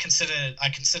 I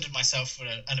considered myself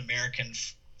an American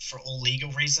for all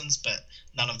legal reasons, but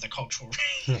none of the cultural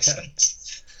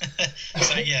reasons.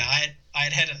 So yeah, I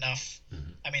had enough.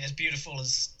 I mean, as beautiful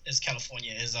as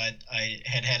California is, I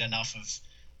had enough of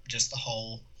just the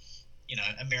whole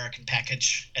American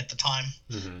package at the time.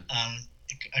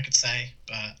 I could say.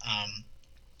 But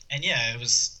and yeah, it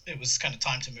was kind of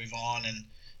time to move on and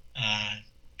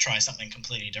try something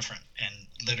completely different and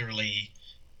literally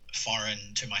foreign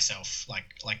to myself,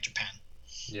 like Japan.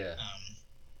 Yeah.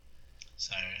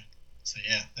 So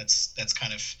yeah, that's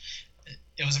kind of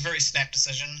it was a very snap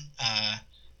decision.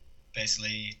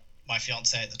 Basically, my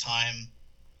fiance at the time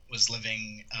was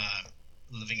living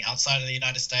outside of the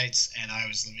United States, and I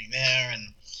was living there,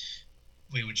 and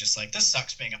we were just like, this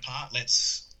sucks being apart.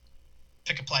 Let's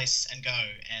pick a place and go.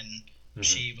 And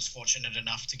she was fortunate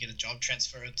enough to get a job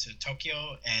transfer to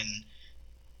Tokyo and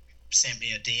sent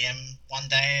me a DM one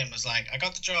day and was like, I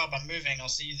got the job, I'm moving, I'll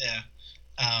see you there.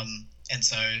 And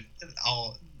so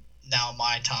now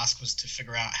my task was to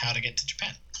figure out how to get to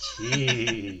Japan.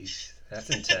 Jeez, that's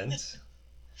intense.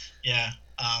 Yeah.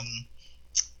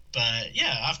 But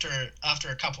yeah, after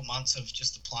a couple months of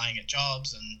just applying at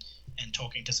jobs and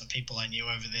talking to some people I knew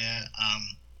over there,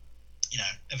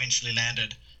 eventually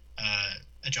landed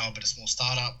a job at a small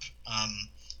startup.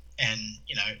 And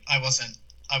I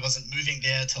wasn't moving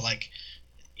there to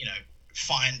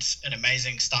find an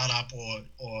amazing startup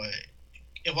or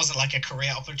it wasn't like a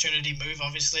career opportunity move.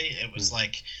 Obviously, it was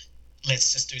like,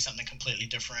 let's just do something completely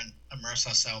different, immerse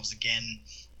ourselves again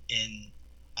in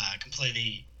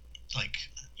completely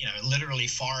literally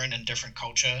foreign and different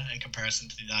culture in comparison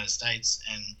to the United States,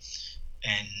 and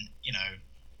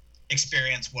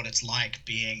experience what it's like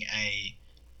being I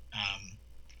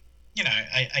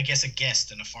guess a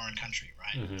guest in a foreign country,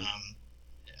 right?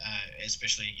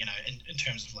 Especially in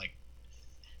terms of like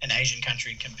an Asian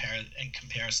country in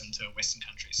comparison to a Western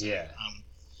country. So, yeah.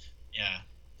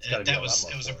 It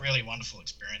was a really wonderful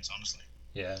experience, honestly.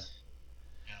 Yeah.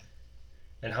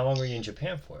 And how long were you in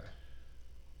Japan for?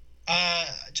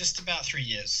 Just about 3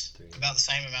 years. About the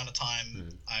same amount of time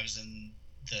I was in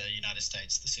the United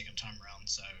States the second time around.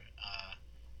 So,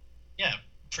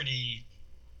 pretty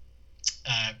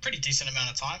decent amount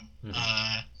of time.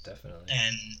 Definitely.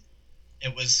 And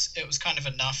it was kind of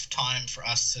enough time for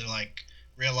us to like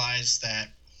realize that,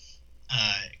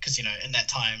 because in that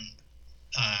time,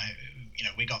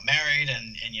 we got married,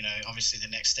 and obviously the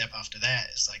next step after that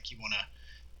is like you want to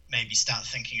maybe start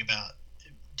thinking about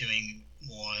doing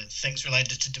more things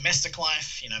related to domestic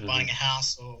life, buying a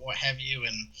house or what have you.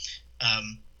 And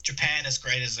Japan, as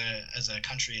great as a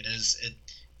country it is,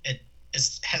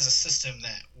 has a system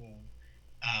that will,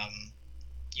 um,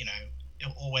 you know, it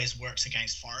always works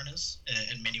against foreigners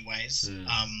in many ways. Mm.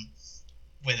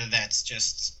 Whether that's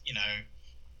just,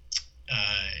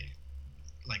 uh,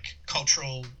 like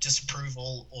cultural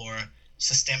disapproval or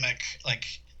systemic, like,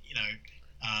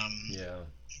 um, Yeah.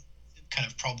 kind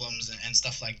of problems and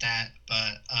stuff like that.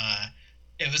 But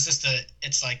it was just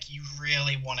it's like you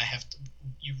really want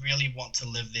to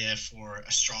live there for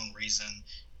a strong reason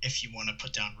if you want to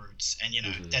put down roots. And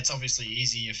that's obviously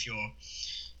easy if you're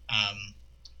um,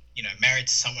 married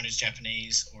to someone who's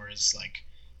Japanese, or is like,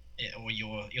 or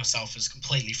yourself is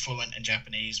completely fluent in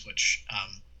Japanese, which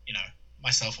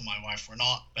myself and my wife were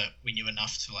not, but we knew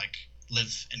enough to like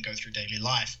live and go through daily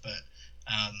life. But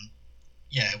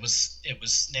yeah, it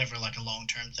was never like a long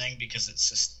term thing, because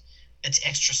it's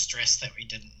extra stress that we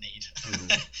didn't need.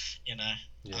 you know.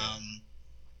 Yeah.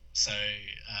 So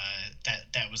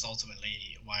that was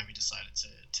ultimately why we decided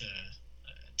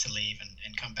to leave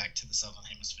and come back to the Southern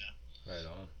Hemisphere. Right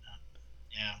on.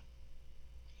 Yeah.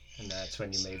 And that's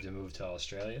when you made the move to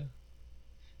Australia?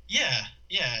 Yeah,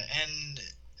 yeah, and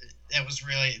that was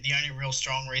really the only real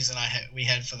strong reason we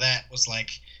had for that, was like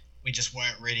we just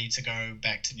weren't ready to go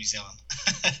back to New Zealand.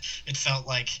 It felt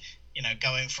like,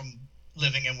 going from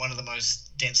living in one of the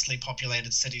most densely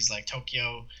populated cities like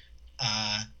Tokyo,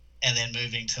 and then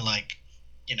moving to like,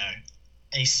 you know,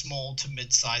 a small to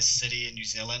mid-sized city in New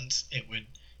Zealand, it would,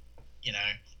 you know,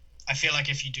 I feel like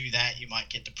if you do that, you might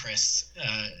get depressed,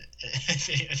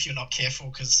 if you're not careful,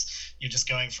 because you're just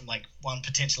going from like one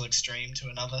potential extreme to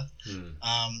another.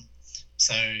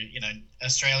 So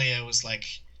Australia was like,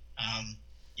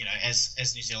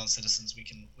 as New Zealand citizens, we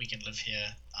can live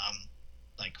here,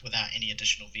 like without any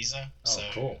additional visa. Oh, so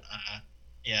cool.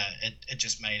 Yeah, it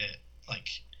just made it like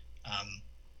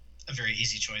a very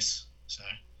easy choice. So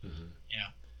yeah.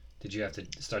 Did you have to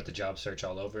start the job search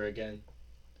all over again?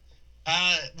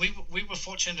 We were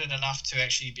fortunate enough to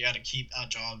actually be able to keep our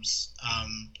jobs,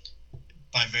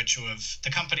 by virtue of the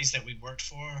companies that we worked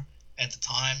for at the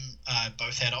time.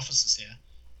 Both had offices here.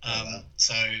 Wow.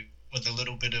 So with a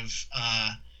little bit of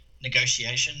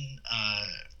negotiation,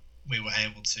 we were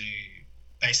able to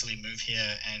basically move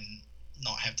here and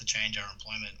not have to change our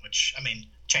employment. Which, I mean,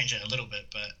 change it a little bit,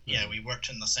 but yeah, we worked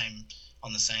on the same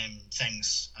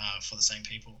things, for the same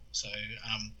people. So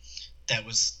that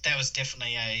was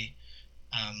definitely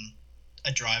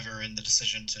a driver in the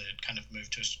decision to kind of move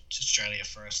to Australia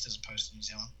first, as opposed to New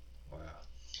Zealand. Wow.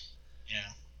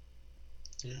 Yeah.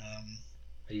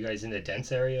 Are you guys in the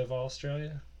dense area of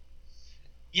Australia?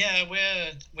 Yeah,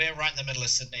 we're right in the middle of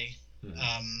Sydney.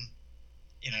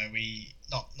 We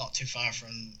not too far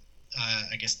from,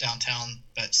 I guess, downtown,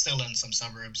 but still in some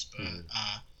suburbs. But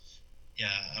yeah,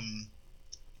 I'm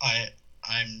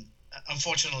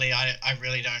unfortunately, I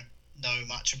really don't know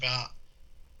much about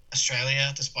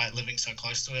Australia, despite living so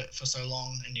close to it for so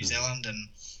long in New Zealand. And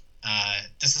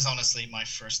this is honestly my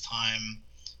first time,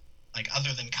 like,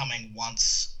 other than coming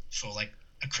once for like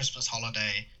a Christmas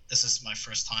holiday, this is my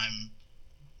first time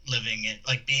living it,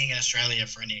 like being in Australia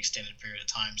for any extended period of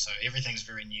time. So everything's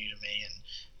very new to me,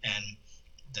 and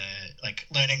the like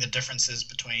learning the differences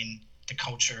between the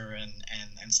culture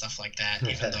and stuff like that,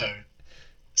 even though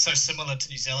so similar to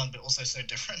New Zealand, but also so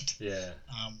different. Yeah.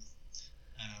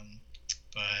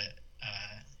 But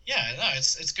yeah, no,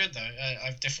 it's good though.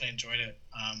 I've definitely enjoyed it.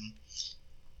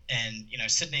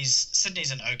 And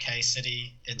Sydney's an okay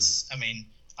city. It's I mean,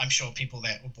 I'm sure people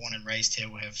that were born and raised here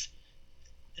will have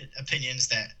opinions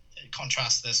that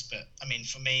contrast this, but I mean,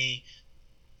 for me,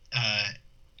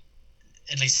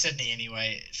 at least Sydney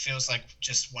anyway, it feels like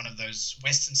just one of those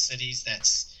Western cities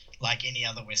that's like any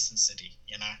other Western city.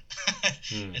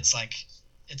 It's like,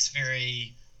 it's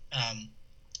very,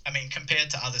 I mean, compared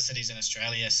to other cities in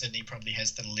Australia, Sydney probably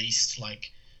has the least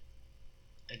like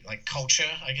culture,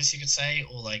 I guess you could say,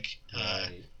 or like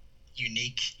right.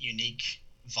 unique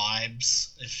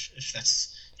vibes, if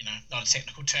that's not a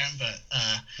technical term, but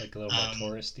like a little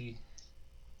more touristy.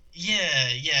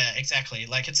 Yeah, exactly.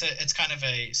 Like it's kind of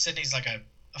Sydney's like a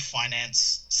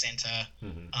finance center.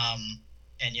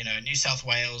 And New South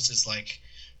Wales is like,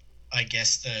 I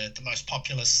guess, the most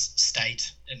populous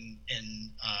state in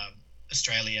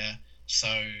Australia. So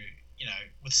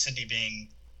with Sydney being,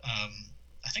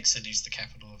 I think Sydney's the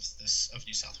capital of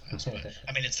New South Wales. But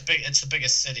I mean, it's the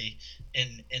biggest city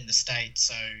in the state.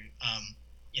 So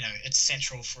it's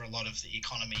central for a lot of the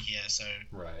economy here. So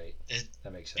right,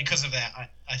 that makes sense. Because of that,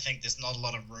 I think there's not a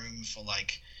lot of room for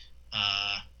like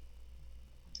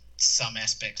some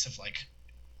aspects of like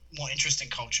more interesting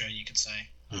culture, you could say.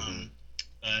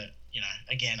 But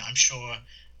again, I'm sure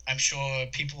I'm sure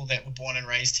people that were born and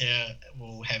raised here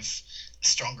will have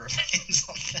stronger opinions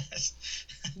on that.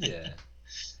 Yeah.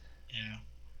 Yeah,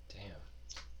 Damn.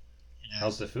 yeah.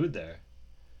 How's the food there?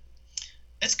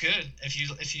 It's good. If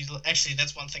you actually,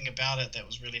 that's one thing about it that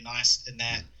was really nice in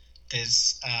that Mm.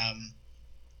 there's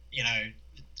you know,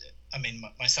 I mean,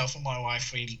 myself and my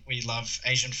wife, we love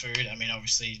Asian food. I mean,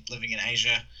 obviously living in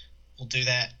Asia will do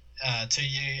that to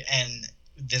you, and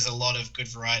there's a lot of good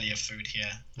variety of food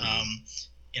here. Mm-hmm.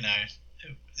 You know,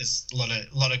 there's a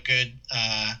lot of good,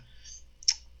 I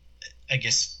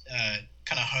guess,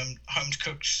 kind of home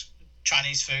cooked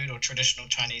Chinese food or traditional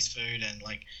Chinese food, and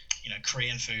like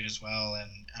Korean food as well, and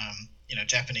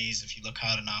Japanese if you look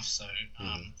hard enough. So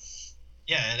Mm-hmm.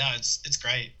 yeah, no, it's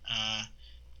great.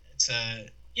 It's a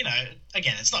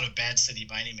again, it's not a bad city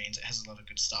by any means. It has a lot of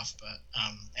good stuff, but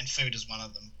and food is one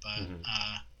of them. But Mm-hmm.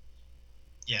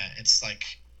 yeah, it's like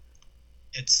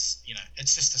it's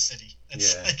just a city.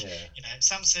 It's Yeah. like Yeah.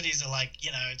 some cities are like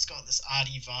it's got this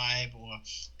arty vibe, or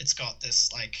it's got this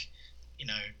you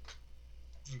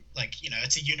know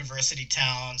it's a university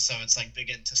town, so it's like big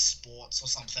into sports or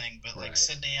something. But like Right.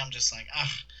 Sydney, I'm just like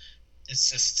it's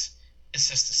just it's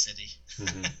just a city.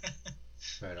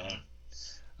 Mm-hmm. Right Yeah, on.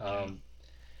 yeah, Um,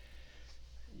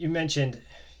 you mentioned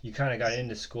you kind of got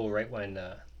into school right when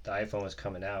the iPhone was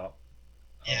coming out,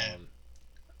 yeah. um,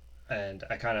 and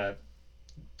I kind of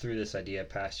threw this idea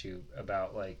past you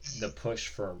about like the push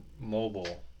for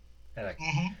mobile, and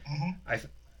Mhm, mhm.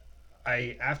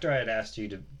 I, after I had asked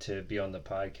you to be on the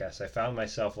podcast, I found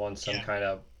myself on some Yeah, kind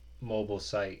of mobile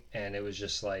site, and it was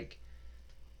just like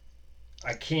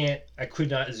I could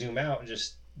not zoom out and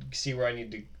just see where I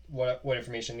need to what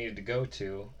information I needed to go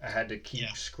to. I had to keep yeah.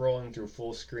 scrolling through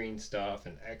full screen stuff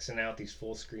and Xing out these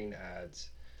full screen ads,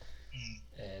 Mm.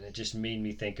 and it just made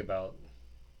me think about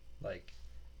like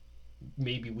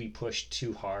maybe we pushed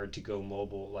too hard to go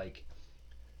mobile. Like,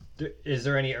 is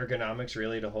there any ergonomics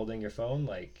really to holding your phone?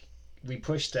 Like, we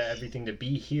pushed everything to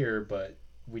be here, but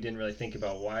we didn't really think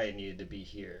about why it needed to be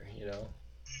here. You know?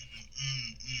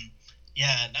 Mm, mm.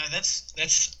 Yeah, no,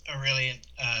 that's a really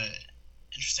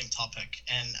interesting topic,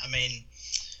 and I mean,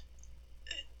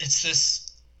 it's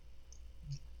this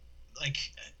like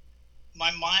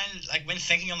my mind, like when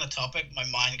thinking on the topic, my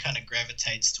mind kind of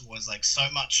gravitates towards like so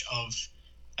much of,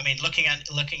 I mean, looking at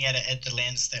it at the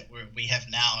lens that we have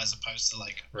now, as opposed to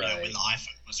like when the Right.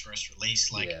 iPhone was first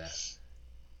released, like Yeah.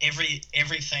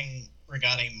 everything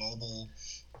regarding mobile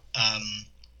um,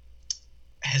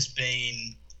 has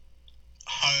been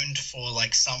honed for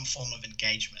like some form of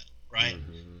engagement, right?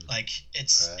 Mm-hmm. Like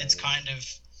it's Right. kind of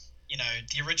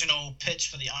the original pitch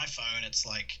for the iPhone. It's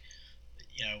like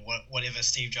whatever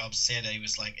Steve Jobs said. He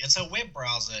was like, it's a web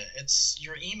browser, it's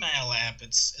your email app,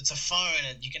 it's a phone,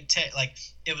 and you can take like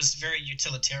it was very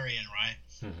utilitarian, right?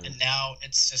 Mm-hmm. And now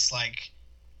it's just like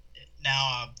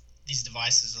these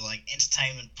devices are like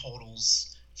entertainment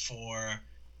portals for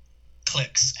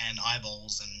clicks and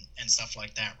eyeballs and stuff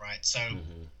like that, right? So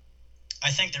Mm-hmm. I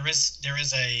think um,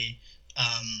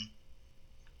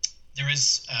 there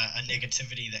is a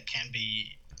negativity that can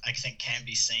be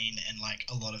seen in like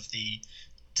a lot of the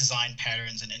design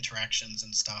patterns and interactions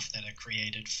and stuff that are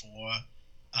created for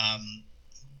um,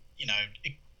 you know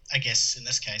I guess in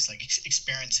this case like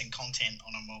experiencing content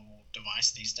on a mobile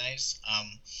device these days.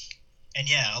 And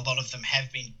yeah, a lot of them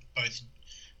have been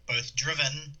both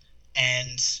driven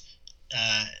and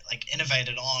like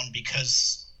innovated on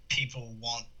because people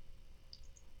want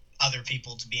other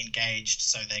people to be engaged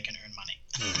so they can earn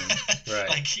Mm-hmm. money. Right.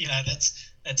 Like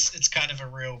that's it's kind of a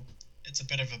real, it's a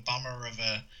bit of a bummer of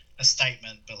a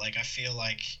statement, but like I feel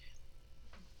like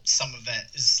some of that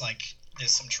is like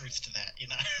there's some truth to that,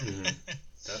 Mm-hmm.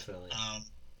 Definitely. um,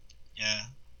 yeah.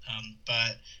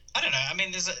 But I don't know. I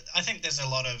mean, I think there's a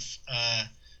lot of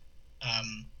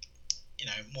um,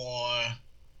 more,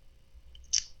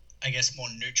 I guess, more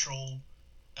neutral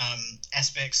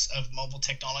aspects of mobile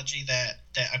technology that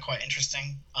are quite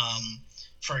interesting.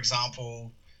 For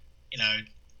example, you know,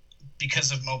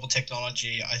 because of mobile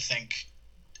technology, I think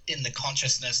in the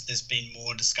consciousness there's been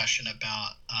more discussion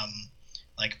about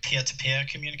like peer-to-peer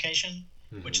communication,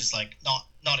 which Mm-hmm. is like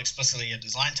not explicitly a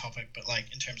design topic, but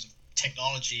like in terms of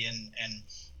technology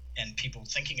and people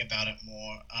thinking about it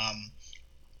more.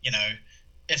 You know,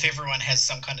 if everyone has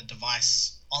some kind of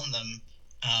device on them,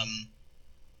 um,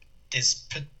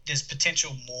 there's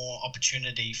potential more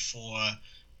opportunity for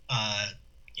uh,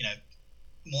 you know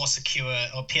more secure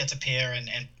or peer to peer and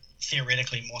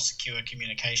theoretically more secure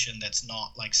communication that's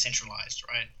not like centralized,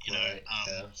 right? Right.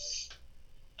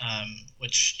 Yeah.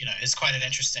 Which is quite an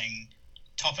interesting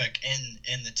topic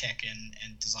in the tech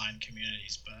and design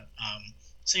communities. But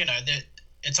so that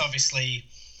it's obviously.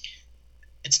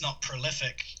 it's not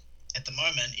prolific at the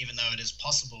moment, even though it is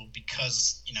possible,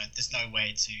 because there's no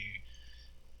way to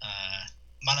uh,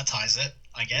 monetize it,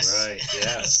 I guess. Right.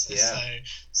 Yeah. so Yeah.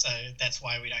 so that's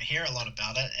why we don't hear a lot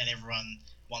about it, and everyone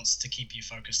wants to keep you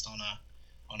focused on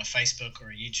a Facebook or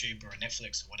a YouTube or a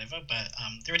Netflix or whatever. But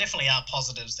there definitely are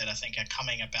positives that I think are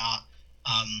coming about,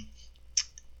 um,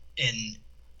 in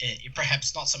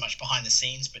perhaps not so much behind the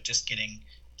scenes, but just getting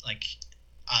like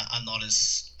are not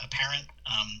as apparent,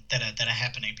 that are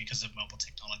happening because of mobile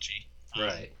technology.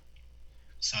 Right.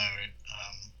 So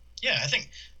yeah, I think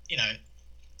you know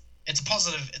it's a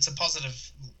positive. It's a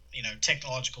positive,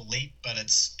 technological leap, but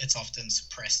it's often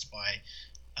suppressed by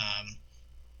um,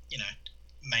 you know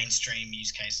mainstream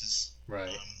use cases.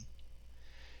 Right. Um,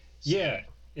 so Yeah.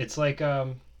 It's like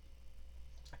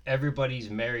everybody's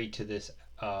married to this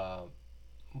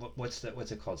what's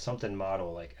it called, something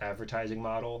model, like advertising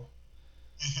model,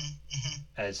 hmm hmm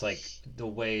as like the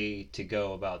way to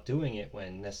go about doing it,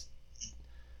 when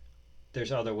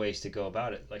there's other ways to go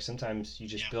about it. Like sometimes you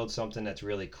just yeah, build something that's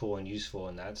really cool and useful,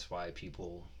 and that's why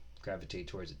people gravitate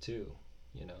towards it too,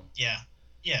 you know. yeah,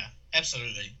 yeah,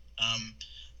 absolutely.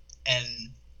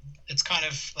 And it's kind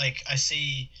of like I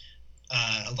see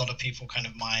a lot of people kind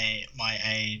of my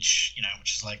age,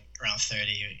 which is like around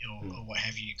 30 Hmm. or what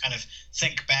have you, kind of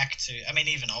think back to. I mean,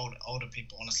 even older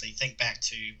people, honestly, think back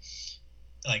to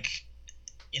like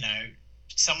you know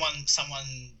someone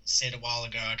said a while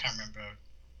ago. I can't remember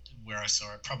where I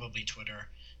saw it, probably Twitter,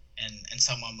 and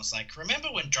someone was like,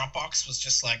 "Remember when Dropbox was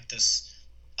just like this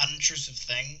unintrusive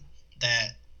thing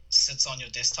that sits on your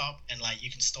desktop and like you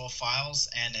can store files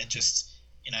and it just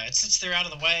it sits there out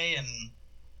of the way and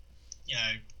you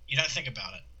know you don't think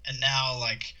about it." And now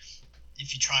like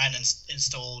if you try and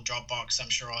install Dropbox, I'm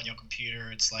sure on your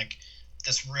computer, it's like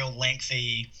this real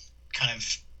lengthy kind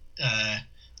of uh,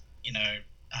 you know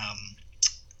um,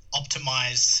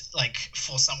 optimized like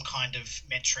for some kind of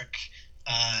metric,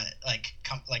 like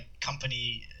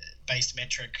company based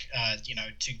metric,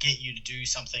 to get you to do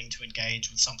something, to engage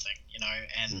with something,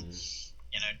 and Hmm.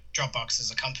 Dropbox as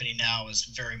a company now is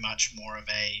very much more of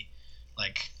a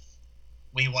like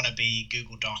we want to be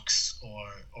Google Docs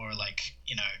or like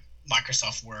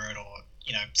Microsoft Word or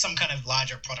some kind of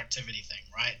larger productivity thing,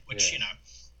 right? Which Yeah.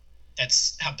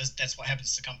 that's what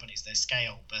happens to companies. They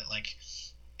scale, but like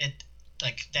it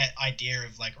like that idea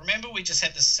of like, remember we just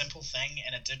had this simple thing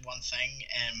and it did one thing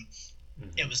and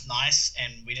it Hmm. was nice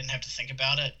and we didn't have to think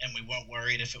about it and we weren't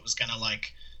worried if it was going to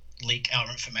like leak our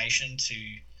information to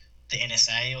the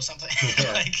NSA or something.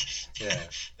 Yeah. like Yeah.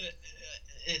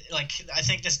 like I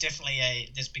think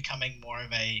there's becoming more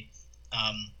of a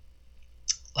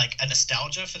like a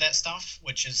nostalgia for that stuff,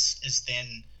 which is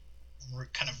then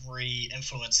kind of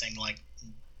re-influencing like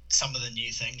some of the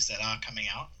new things that are coming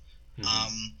out. Hmm.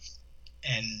 um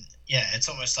and yeah, it's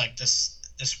almost like this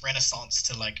renaissance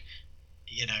to like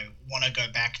want to go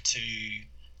back to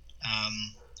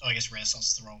I guess renaissance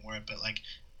is the wrong word, but like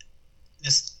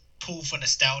this pull for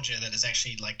nostalgia that is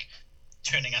actually like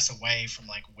turning us away from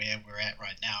like where we're at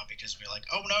right now, because we're like,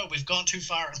 oh no, we've gone too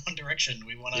far in one direction.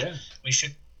 Yeah. We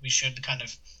should we should kind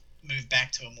of move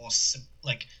back to a more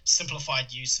like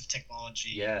simplified use of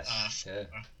technology, Yes. Yeah.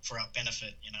 for our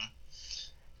benefit,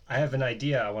 I have an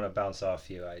idea I want to bounce off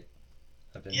you.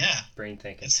 I've been yeah, brain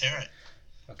thinking. let's hear it.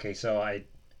 Okay, so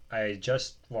I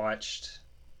just watched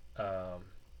um,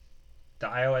 the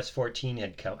iOS 14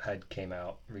 had came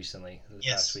out recently, the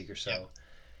past Yes, week or yep, so,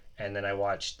 and then I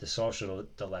watched The Social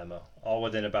Dilemma, all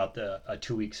within about a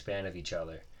 2 week span of each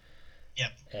other.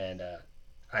 yep. And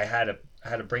I had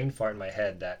a brain fart in my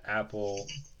head that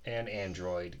Apple and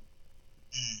Android,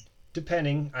 Mm,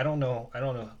 depending, I don't know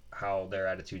how their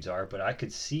attitudes are, but I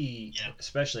could see, yeah.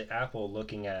 especially Apple,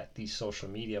 looking at these social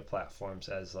media platforms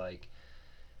as like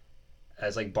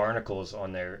barnacles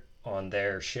on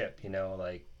their ship, you know,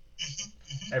 like hmm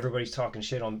hmm everybody's talking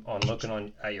shit on looking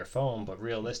on at your phone, but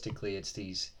realistically it's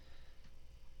these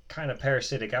kind of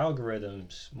parasitic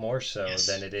algorithms more so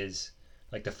than Yes. it is.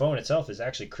 Like the phone itself is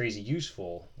actually crazy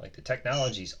useful, like the Mm,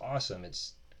 technology's awesome.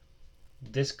 It's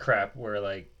this crap where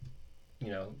like, you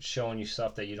know, showing you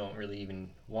stuff that you don't really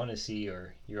even want to see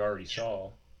or you already yeah.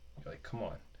 saw. You're like, come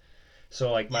on.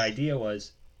 So like my Yeah. idea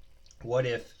was, what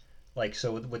if, like,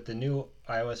 so with the new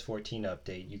iOS 14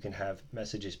 update, you can have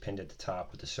messages pinned at the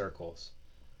top with the circles.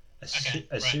 Okay.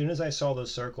 As Right. soon as I saw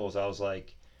those circles, I was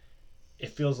like, it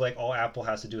feels like all Apple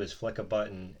has to do is flick a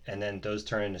button and then those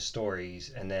turn into stories,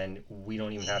 and then we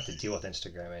don't even have to deal with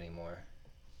Instagram anymore.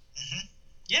 hmm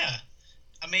Yeah.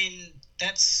 I mean,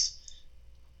 that's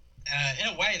in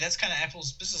a way that's kind of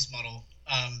Apple's business model.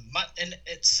 and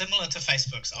it's similar to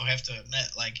Facebook's. I'll have to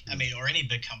admit, like, I mean, or any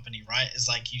big company, right? Is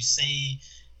like you see,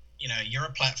 you're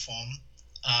a platform,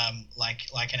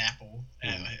 like an Apple,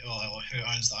 or who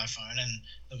owns the iPhone, and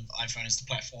the iPhone is the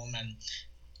platform, and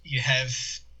you have,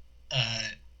 uh,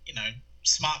 you know,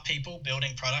 smart people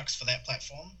building products for that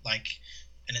platform, like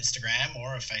an Instagram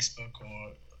or a Facebook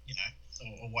or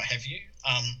or what have you.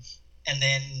 And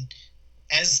then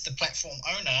as the platform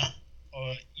owner,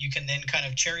 or you can then kind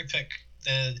of cherry pick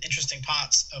the interesting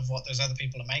parts of what those other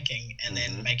people are making, and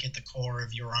then make it the core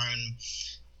of your own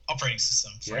operating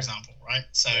system, for example, right?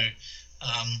 So,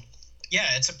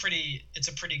 it's a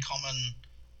pretty common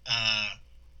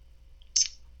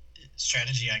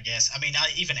strategy, I guess. I mean,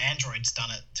 even Android's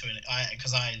done it to it.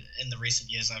 Because in the recent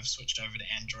years I've switched over to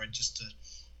Android just to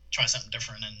try something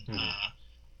different, and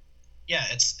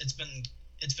it's been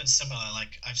similar.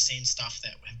 Like I've seen stuff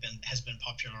that has been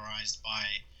popularized by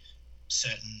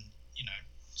certain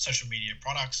social media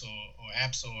products or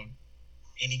apps or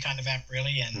any kind of app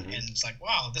really, and it's like,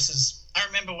 wow, I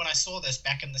remember when I saw this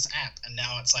back in this app, and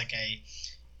now it's like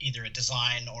either a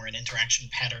design or an interaction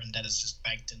pattern that is just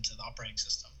baked into the operating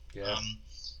system.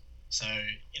 So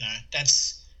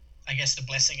that's, I guess, the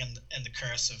blessing and the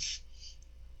curse of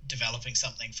developing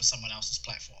something for someone else's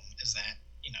platform is that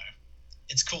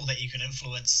it's cool that you can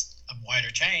influence a wider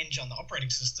change on the operating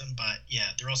system, but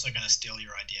they're also going to steal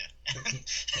your idea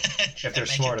if they're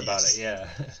smart about it.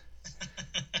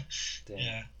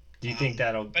 Yeah. Do you think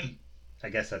that'll? I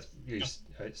guess that's you're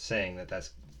saying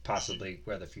that's possibly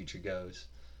where the future goes.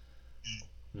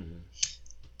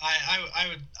 I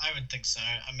would think so.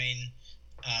 I mean,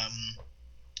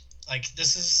 like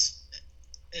this is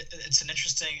it's an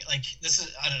interesting, like, this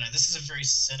is, I don't know, this is a very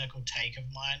cynical take of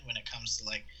mine when it comes to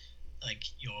like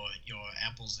your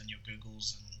Apples and your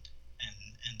Googles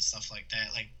and stuff like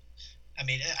that. Like, I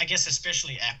mean, I guess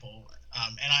especially Apple,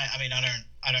 and I mean, I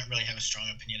don't really have a strong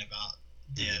opinion about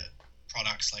their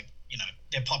products. Like,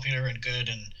 they're popular and good,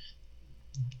 and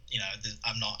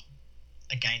I'm not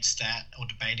against that or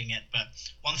debating it. But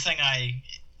one thing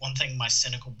my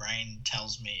cynical brain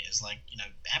tells me is, like,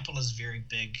 Apple is very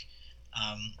big.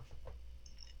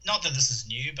 Not that this is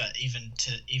new, but even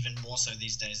more so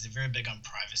these days, they're very big on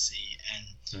privacy and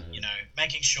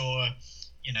making sure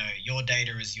your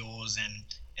data is yours,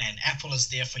 and Apple is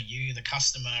there for you, the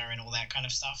customer, and all that kind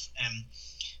of stuff. And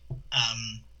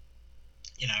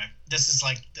this is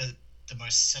like the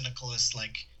most cynicalist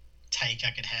like take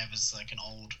I could have as like an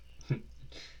old,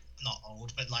 not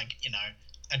old, but like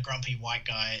a grumpy white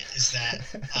guy, is that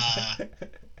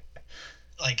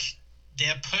like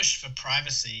their push for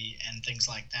privacy and things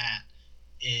like that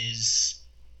is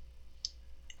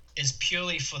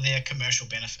purely for their commercial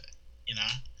benefit.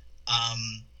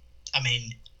 I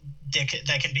mean, they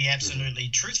can be absolutely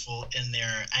truthful in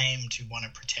their aim to want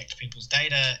to protect people's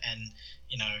data and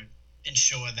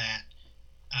ensure that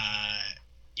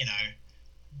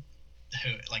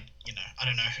who, like, I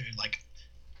don't know who, like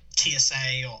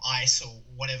TSA or ICE or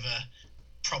whatever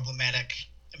problematic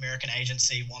American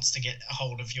agency wants to get a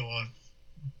hold of your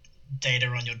data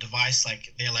on your device.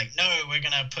 Like, they're like, no, we're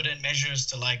gonna put in measures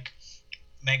to like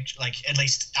make, like, at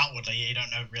least outwardly, you don't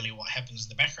know really what happens in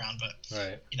the background, but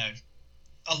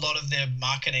a lot of their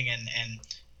marketing and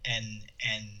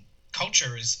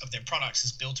culture of their products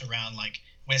is built around like,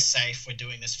 we're safe, we're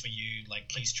doing this for you, like,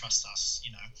 please trust us.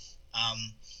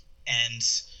 And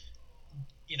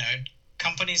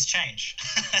companies change.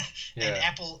 And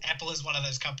Apple is one of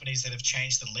those companies that have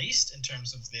changed the least in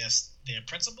terms of their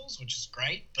principles, which is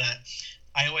great. But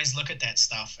I always look at that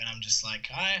stuff and I'm just like,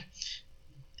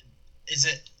 is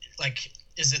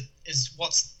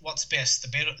what's best, the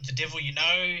devil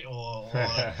or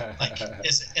like,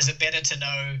 is it better to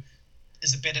know?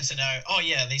 Is it better to know, oh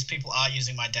yeah, these people are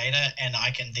using my data and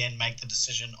I can then make the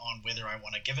decision on whether I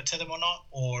want to give it to them or not?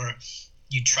 Or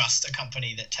you trust a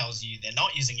company that tells you they're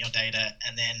not using your data,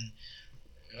 and then,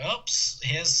 oops,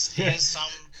 here's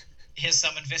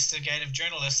some investigative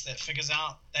journalist that figures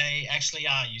out they actually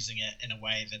are using it in a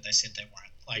way that they said they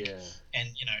weren't. Like,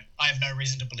 and I have no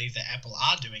reason to believe that Apple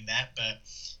are doing that, but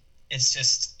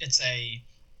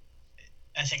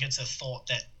I think it's a thought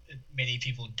that many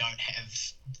people don't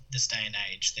have this day and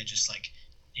age. They're just like,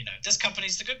 this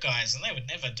company's the good guys and they would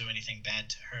never do anything bad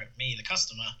to hurt me, the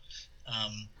customer.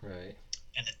 Right.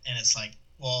 And it's like,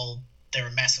 well, they're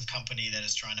a massive company that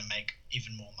is trying to make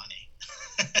even more money.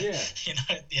 At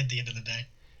the end of the day.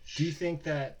 Do you think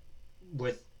that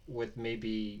with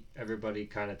maybe everybody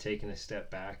kind of taking a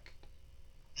step back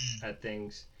at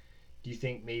things, do you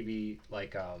think maybe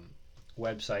like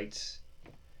websites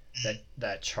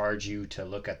that charge you to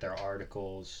look at their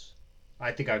articles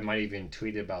I think I might even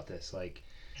tweeted about this. Like,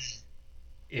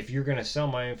 if you're gonna sell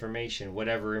my information,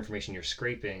 whatever information you're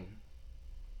scraping,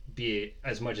 be it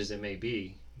as much as it may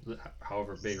be,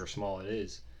 however big or small it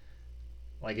is,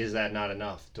 like, is that not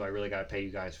enough? Do I really gotta pay you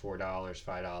guys $4,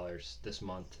 $5 this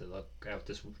month to look at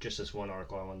this one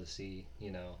article I wanted to see?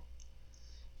 You know?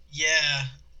 Yeah.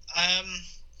 Um,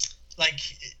 like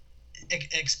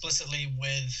explicitly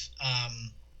with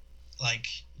like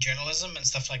journalism and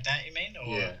stuff like that. You mean,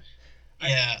 or Yeah. I,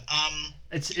 yeah,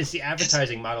 it's the it's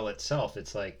advertising model itself.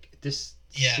 It's like this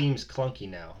yeah, seems clunky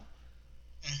now.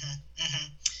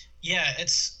 yeah.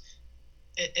 It's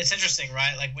interesting,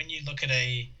 right? Like when you look at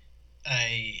a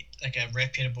like a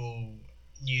reputable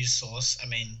news source. I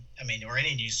mean, or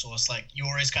any news source, like you're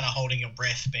always kind of holding your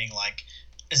breath, being like,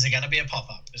 is there going to be a pop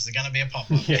up? Is there going to be a pop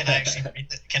up? Can I Yeah. actually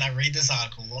can I read this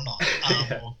article or not?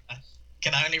 Yeah. Or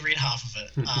can I only read half of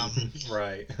it?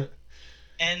 Right.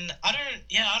 And I don't.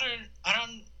 Yeah, I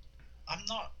don't. I'm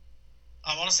not.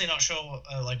 I'm honestly not sure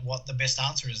like what the best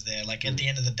answer is there. Like at Mm. the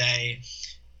end of the day,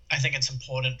 I think it's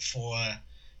important for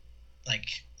like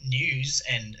news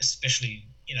and especially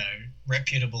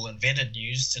reputable and vetted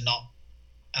news to not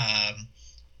um,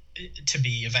 to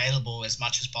be available as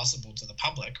much as possible to the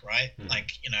public, right? Mm.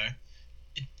 Like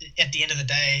at the end of the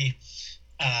day,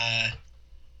 uh,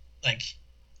 like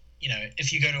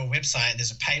if you go to a website,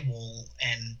 there's a paywall,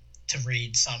 and to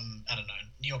read some, I don't know,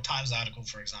 New York Times article,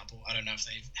 for example. I don't know if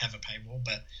they have a paywall,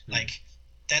 but Mm. like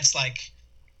that's like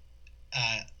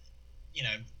uh, you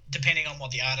know, depending on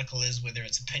what the article is, whether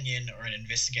it's opinion or an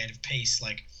investigative piece,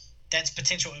 like that's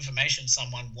potential information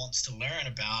someone wants to learn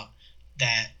about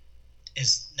that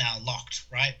is now locked,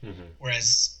 right? Mm-hmm.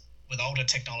 Whereas with older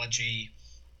technology,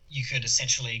 you could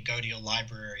essentially go to your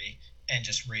library and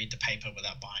just read the paper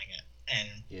without buying it, and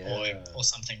Yeah. or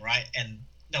something, right? And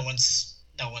no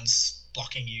one's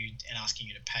blocking you and asking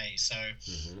you to pay. So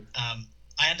Mm-hmm.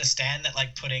 I understand that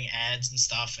like putting ads and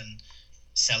stuff and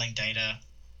selling data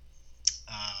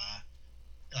uh,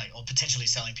 like or potentially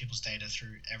selling people's data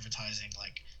through advertising,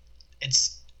 like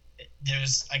it's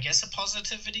there's I guess a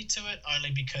positivity to it only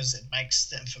because it makes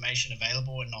the information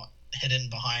available and not hidden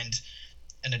behind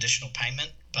an additional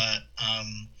payment. But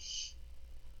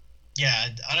yeah,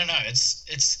 I don't know,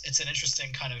 it's an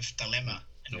interesting kind of dilemma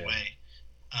in a Yeah. way,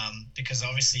 because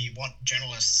obviously you want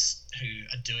journalists who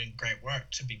are doing great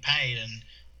work to be paid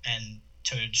and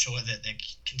to ensure that they're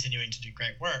continuing to do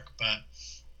great work, but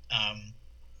um,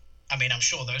 I mean, I'm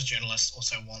sure those journalists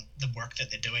also want the work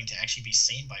that they're doing to actually be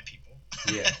seen by people.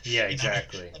 Yeah. Yeah. you know,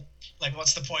 Exactly. like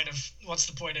what's the point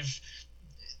of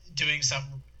doing some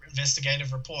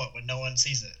investigative report when no one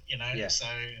sees it? Yeah. So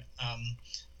um,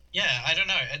 yeah, I don't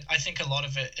know. I think a lot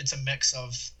of it, it's a mix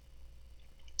of,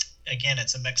 again,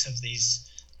 it's a mix of these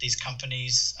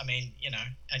companies. I mean,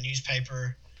 a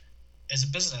newspaper is a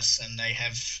business, and they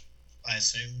have, I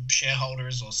assume,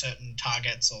 shareholders or certain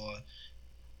targets or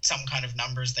some kind of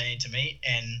numbers they need to meet,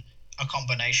 and a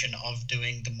combination of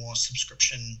doing the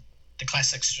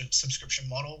classic subscription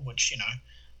model, which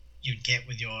you'd get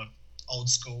with your old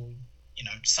school,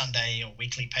 Sunday or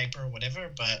weekly paper or whatever.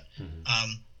 But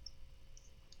Mm-hmm.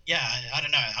 yeah, I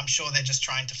don't know. I'm sure they're just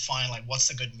trying to find like what's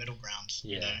the good middle ground,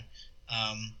 Yeah.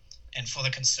 and for the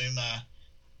consumer.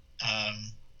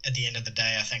 At the end of the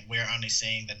day, I think we're only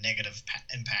seeing the negative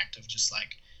impact of just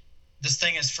like this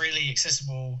thing is freely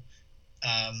accessible.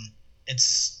 um,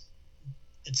 it's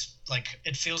like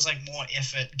it feels like more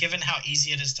effort, given how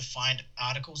easy it is to find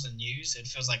articles and news. It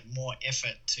feels like more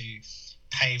effort to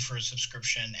pay for a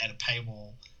subscription at a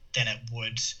paywall than it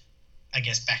would, I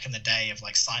guess, back in the day of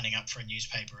like signing up for a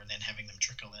newspaper and then having them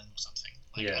trickle in or something.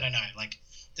 Like I Yeah. don't know, like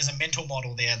there's a mental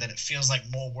model there that it feels like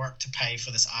more work to pay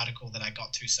for this article that I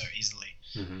got to so easily.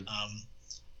 Mm-hmm. um,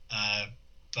 uh,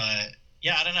 but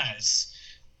yeah, I don't know, it's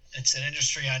an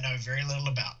industry I know very little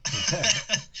about.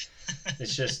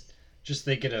 It's just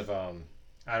thinking of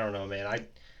I don't know, man.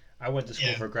 I went to school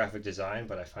Yeah. for graphic design,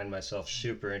 but I find myself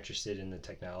super interested in the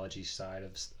technology side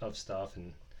of stuff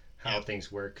and how Yeah.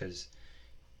 things work. Because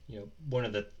one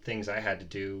of the things I had to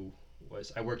do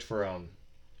was I worked for um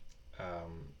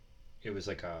it was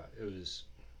like a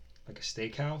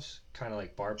steakhouse, kind of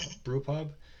like brew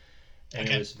pub, and it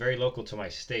Okay. was very local to my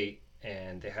state,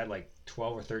 and they had like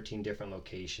 12 or 13 different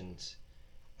locations,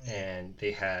 Mm. and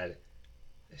they had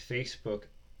Facebook,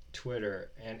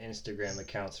 Twitter, and Instagram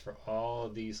accounts for all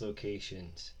of these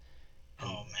locations, and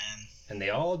Oh man. they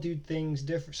all do things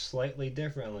slightly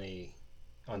differently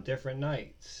on different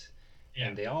nights, Yeah.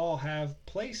 and they all have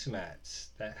placemats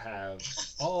that have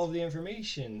all of the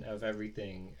information of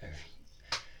everything.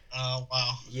 Oh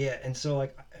wow. Yeah, and so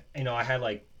like I had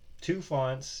like two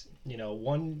fonts,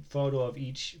 one photo of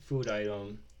each food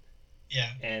item,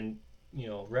 Yeah. and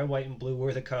red, white, and blue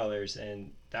were the colors,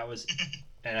 and that was,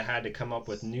 and I had to come up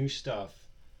with new stuff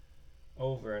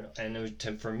over, and it was,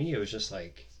 for me it was just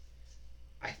like,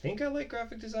 I think I like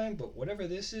graphic design, but whatever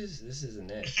this isn't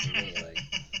it for me. Like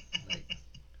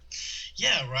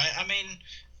Yeah, right. I mean,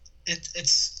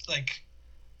 it's like,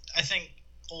 I think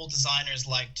all designers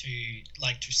like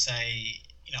to say,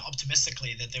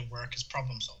 optimistically, that their work is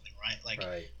problem solving, right? Like,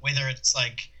 right. whether it's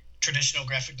like traditional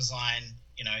graphic design,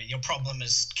 your problem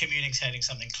is communicating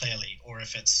something clearly, or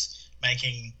if it's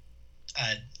making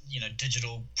a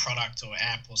digital product or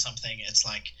app or something, it's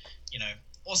like,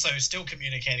 also still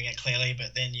communicating it clearly,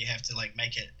 but then you have to like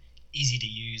make it easy to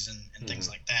use and things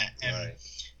like that. And Right.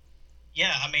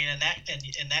 yeah, I mean, in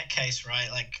that case, right?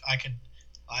 Like,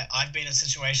 I've been in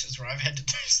situations where I've had to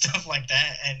do stuff like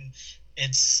that, and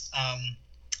it's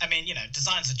I mean,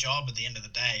 design's a job at the end of the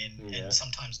day, and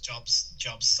sometimes jobs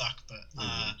suck, but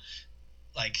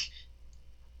like,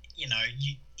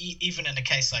 even in a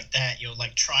case like that, you're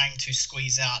like trying to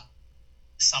squeeze out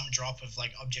some drop of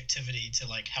like objectivity to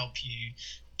like help you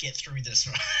get through this,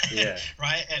 right? Yeah.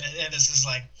 Right, and this is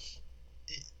like,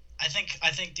 I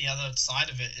think the other side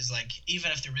of it is like,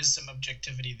 even if there is some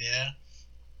objectivity there,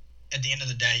 at the end of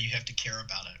the day, you have to care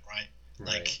about it, right?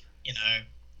 Right. Like,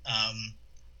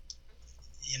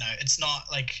 it's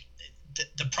not like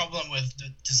the problem with the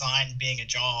design being a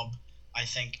job, I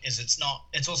think, is it's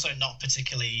also not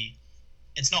particularly,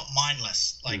 it's not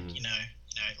mindless. Like,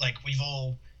 like, we've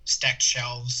all stacked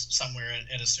shelves somewhere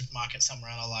at a supermarket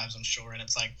somewhere in our lives, I'm sure, and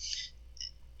it's like,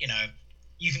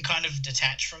 you can kind of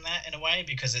detach from that in a way,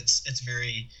 because it's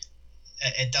very,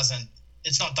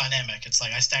 it's not dynamic. It's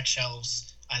like, I stack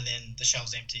shelves and then the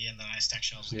shelves empty, and then I stack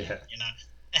shelves again,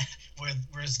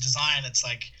 whereas design, it's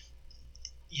like,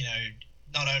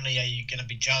 not only are you going to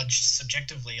be judged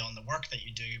subjectively on the work that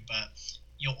you do, but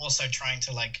you're also trying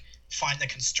to like find the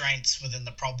constraints within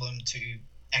the problem to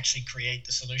actually create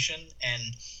the solution. And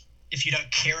if you don't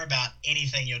care about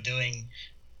anything you're doing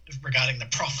regarding the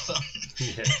problem,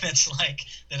 then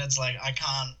it's like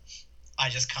I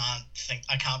just can't think,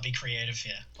 I can't be creative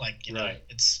here. Like, right.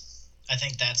 I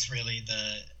think that's really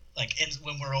the, like,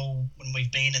 when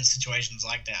we've been in situations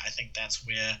like that, I think that's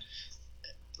where,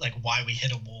 like, why we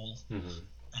hit a wall.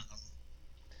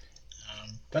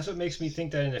 That's what makes me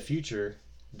think that in the future,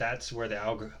 that's where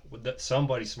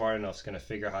somebody smart enough is going to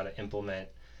figure out how to implement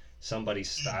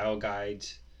somebody's style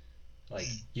guides, like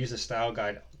use a style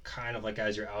guide kind of like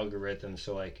as your algorithm.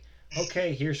 So like,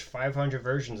 okay, here's 500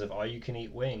 versions of all you can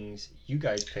eat wings. You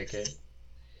guys pick it.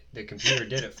 The computer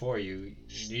did it for you.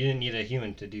 You didn't need a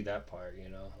human to do that part,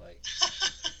 like.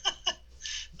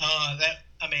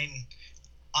 I mean,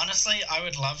 honestly, I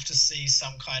would love to see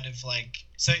some kind of like.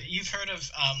 So you've heard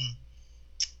of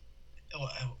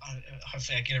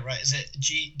hopefully I get it right. Is it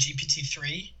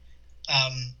GPT-3?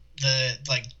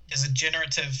 There's a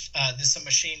generative, there's some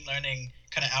machine learning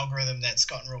kind of algorithm that's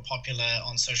gotten real popular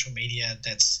on social media.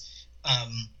 That's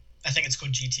I think it's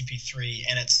called GTP3,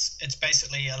 and it's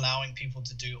basically allowing people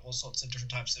to do all sorts of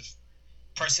different types of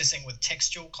processing with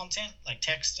textual content, like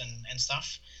text and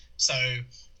stuff. So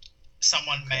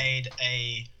someone trained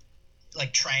a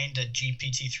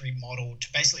GPT-3 model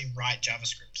to basically write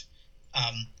JavaScript,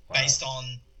 based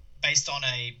on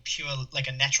a pure, like,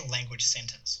 a natural language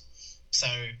sentence. So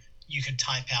you could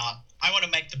type out, I want to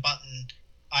make the button,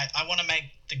 I want to make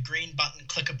the green button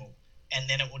clickable, and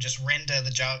then it will just render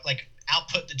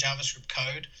output the JavaScript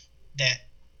code that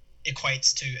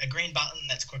equates to a green button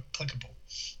that's clickable,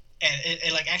 and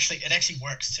it actually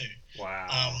works too.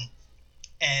 Wow.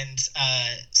 And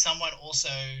someone also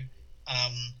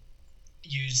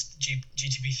used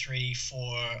GTP3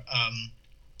 for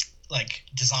like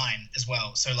design as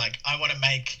well. So like, I want to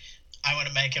make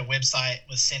a website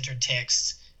with centered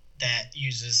text that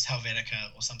uses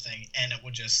Helvetica or something, and it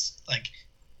would just like,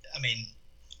 I mean,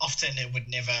 often it would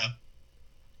never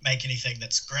make anything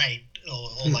that's great or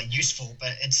like useful,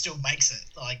 but it still makes it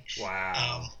like.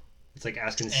 Wow. It's like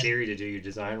asking Siri to do your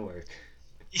design work.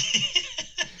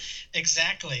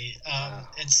 Exactly. Wow.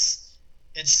 It's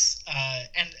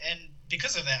and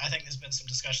because of that, I think there's been some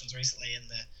discussions recently in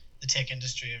the tech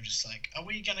industry of just like, are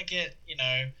we gonna get,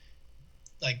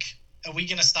 like, are we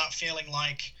gonna start feeling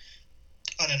like,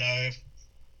 I don't know,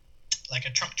 like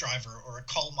a truck driver or a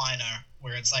coal miner,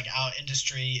 where it's like our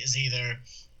industry is either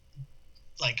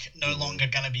like no longer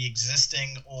gonna be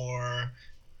existing, or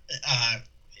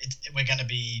we're gonna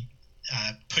be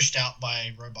pushed out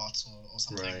by robots or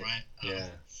something, right? Yeah.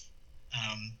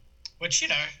 Which,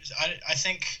 I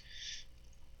think,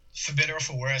 for better or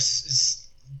for worse, is,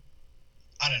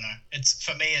 I don't know.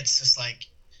 For me, it's just like,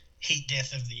 heat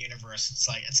death of the universe. It's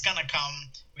like it's gonna come.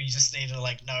 We just need to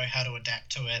like know how to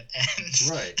adapt to it, and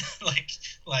Right.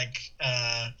 like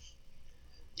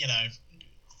you know,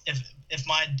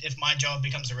 if my job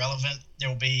becomes irrelevant,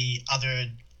 there'll be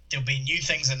new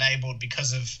things enabled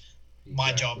because of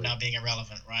my job Exactly. now being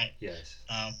irrelevant, right? Yes.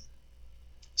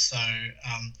 So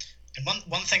and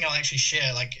one thing I'll actually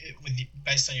share, like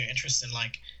based on your interest in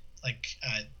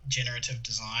generative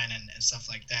design and stuff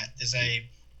like that. There's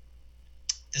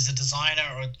a designer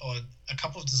or a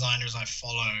couple of designers I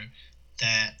follow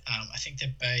that I think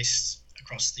they're based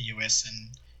across the US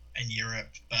and Europe,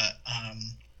 but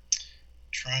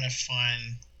trying to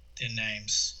find their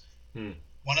names. Hmm.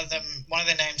 One of their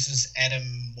names is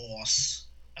Adam Morse.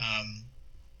 Um,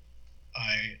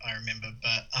 I remember,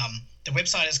 but the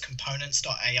website is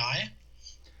components.ai,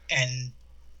 and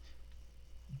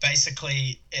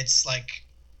basically it's like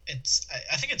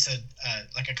I think it's a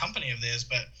like a company of theirs,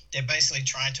 but they're basically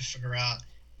trying to figure out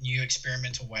new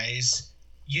experimental ways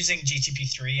using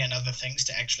GTP3 and other things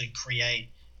to actually create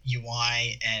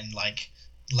UI and like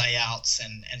layouts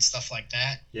and stuff like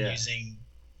that Yeah. using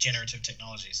generative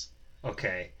technologies.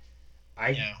 Okay. I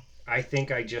Yeah. I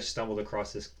think I just stumbled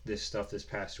across this stuff this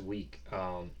past week.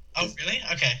 Oh, Does really?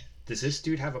 Okay. does this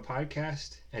dude have a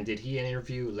podcast? And did he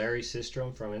interview Larry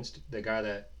Sistrom from the guy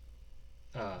that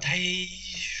They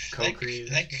co-created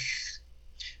this like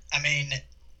one? I mean,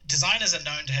 designers are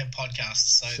known to have podcasts,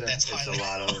 so So that's it's a highly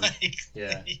lot of them.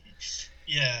 Yeah. likely.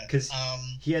 Yeah. Because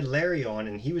he had Larry on,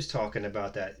 and he was talking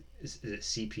about that. Is it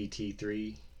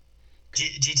CPT3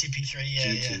 GTP3. Yeah,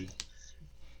 yeah. GT?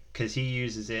 Because he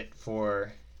uses it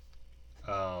for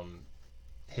um,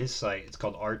 his site. It's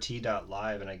called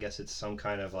RT.live, and I guess it's some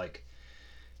kind of like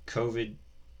COVID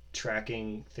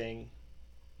tracking thing.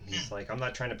 And Hmm. he's like, I'm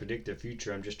not trying to predict the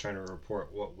future. I'm just trying to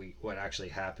report what actually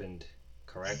happened Mhm,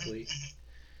 correctly. mhm,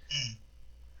 mm.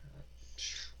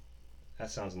 That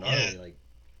sounds Yeah, gnarly. Like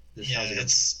this yeah. sounds like a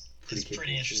It's pretty pretty capable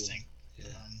tool. interesting. Yeah.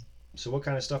 Um, So what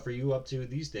kind of stuff are you up to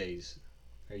these days?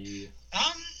 Are you?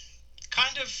 um,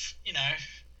 kind of,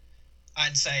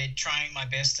 I'd say trying my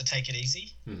best to take it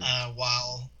easy, Mhm.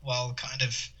 while kind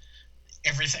of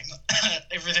everything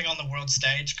everything on the world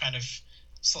stage kind of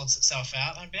sorts itself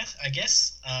out. I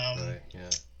guess. Right. Yeah.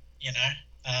 You know,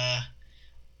 uh,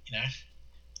 you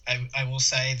know, I will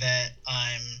say that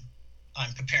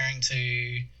I'm preparing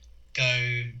to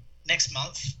go next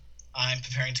month. I'm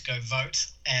preparing to go vote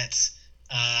at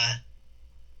uh,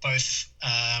 both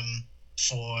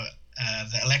for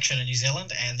the election in New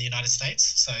Zealand and the United States.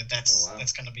 So Oh wow.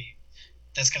 that's gonna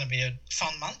be a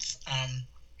fun month.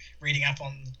 Reading up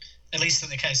on, at least in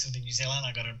the case of the New Zealand,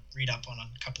 I got to read up on a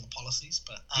couple of policies.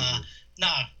 But Mhm.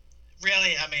 no,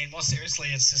 really, I mean, more seriously,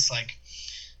 it's just like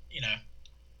you know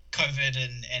COVID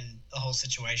and the whole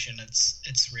situation.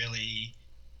 It's really,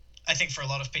 I think for a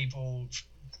lot of people,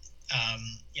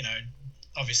 you know,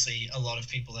 obviously a lot of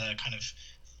people are kind of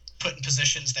put in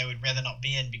positions they would rather not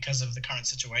be in because of the current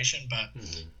situation. But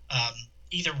Mhm. um,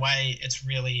 either way, it's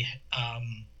really,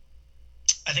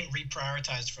 I think,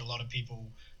 reprioritized for a lot of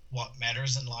people what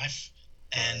matters in life.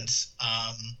 Right. And,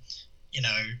 you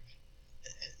know,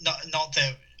 not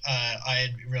that I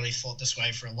had really thought this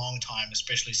way for a long time,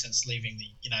 especially since leaving the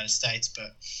United States,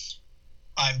 but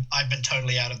I've been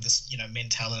totally out of this,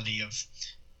 mentality of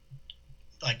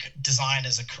like design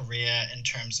as a career in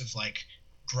terms of like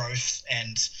growth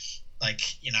and like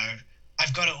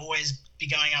I've got to always be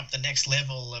going up the next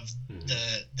level of Mhm.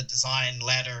 the design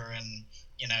ladder. And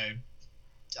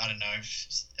I don't know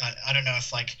I don't know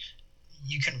if like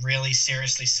you can really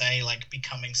seriously say like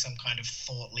becoming some kind of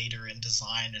thought leader in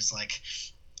design is like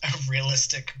a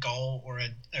realistic goal or a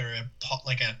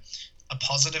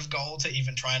positive goal to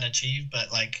even try and achieve.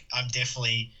 But like I'm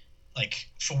definitely like,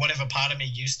 for whatever part of me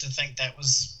used to think that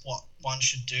was what one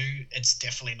should do, it's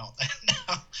definitely not that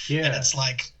now. And Yeah. it's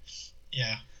like,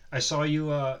 yeah, I saw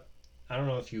you. I don't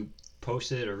know if you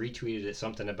posted it or retweeted it.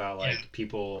 Something about yeah, like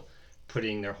people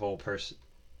putting their whole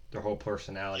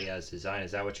personality as design.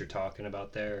 Is that what you're talking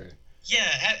about there?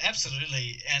 yeah,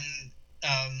 absolutely. And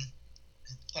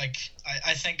like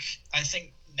I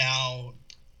think now,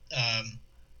 um,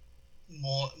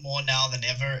 more now than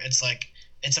ever, it's like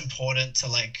it's important to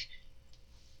like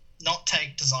not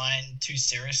take design too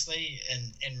seriously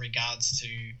in regards to,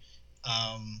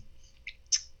 um,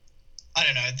 I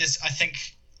don't know, this. I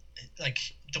think like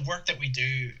the work that we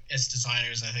do as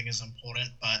designers, I think, is important,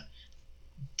 but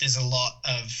there's a lot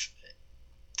of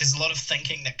there's a lot of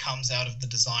thinking that comes out of the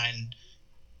design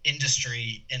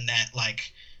industry in that,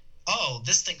 like, oh,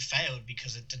 this thing failed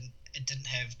because it didn't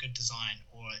have good design,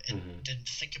 or it Mm-hmm. didn't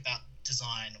think about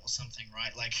design or something,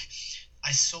 right? Like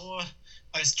I saw.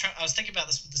 I was thinking about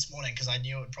this morning because I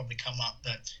knew it would probably come up.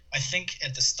 But I think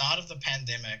at the start of the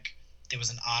pandemic, there was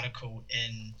an article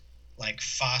in like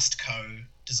Fast Co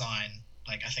Design.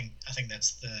 Like I think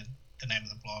that's the name of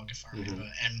the blog if I Mm-hmm.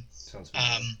 remember. And Sounds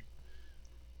familiar. um,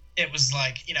 it was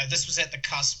like this was at the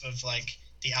cusp of like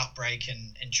the outbreak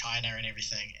in China and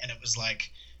everything, and it was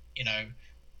like you know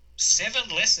 7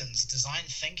 lessons design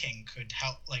thinking could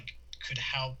help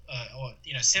or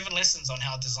 7 lessons on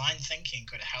how design thinking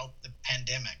could help the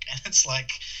pandemic. And it's like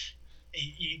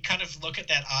you kind of look at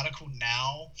that article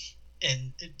now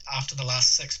in after the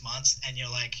last 6 months, and you're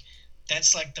like,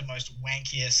 that's like the most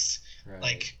wankiest, Right.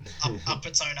 like up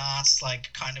its own ass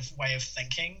like kind of way of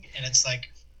thinking. And it's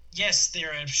like, yes,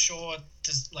 there are sure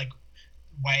like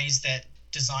ways that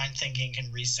design thinking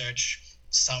can research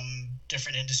some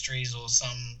different industries or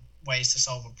some ways to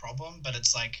solve a problem, but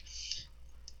it's like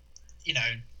you know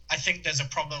I think there's a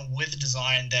problem with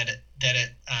design that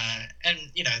and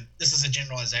this is a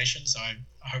generalization, so I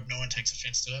hope no one takes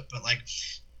offense to it, but like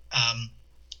um,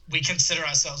 we consider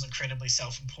ourselves incredibly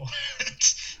self-important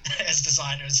as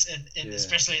designers, Yeah.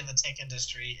 especially in the tech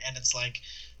industry. And it's like,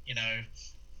 you know,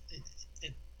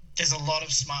 it, there's a lot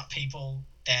of smart people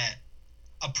that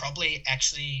are probably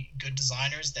actually good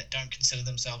designers that don't consider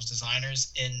themselves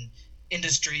designers in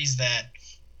industries that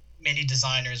many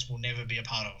designers will never be a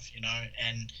part of,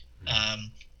 and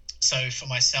um, so for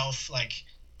myself, like,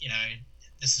 you know,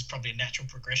 this is probably a natural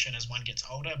progression as one gets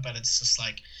older, but it's just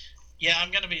like, yeah,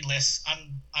 I'm going to be less,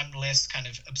 I'm less kind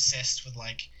of obsessed with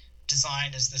like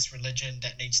design as this religion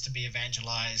that needs to be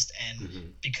evangelized. And Mm-hmm.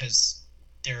 because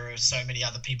there are so many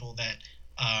other people that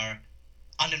are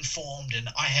uninformed and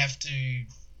I have to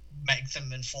make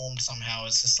them informed somehow.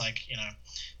 It's just like,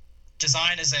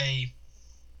 design is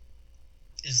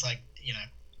like,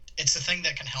 it's a thing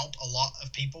that can help a lot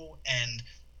of people and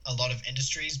a lot of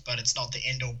industries, but it's not the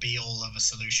end all be all of a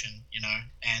solution.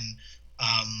 And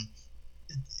um,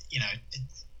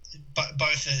 but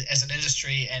both as an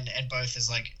industry and both as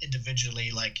like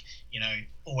individually, like,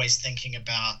 always thinking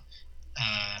about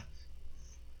uh,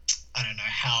 I don't know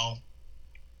how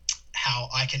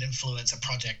I can influence a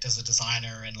project as a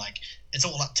designer, and like it's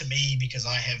all up to me because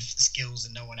I have the skills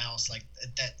and no one else. Like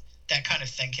that kind of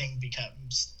thinking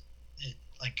becomes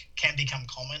like can become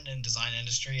common in design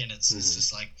industry, and it's Mm-hmm.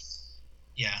 just like,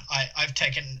 yeah, I've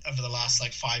taken over the last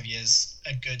like 5 years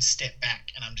a good step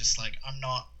back, and I'm just like I'm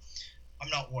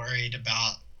not worried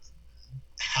about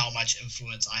how much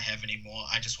influence I have anymore.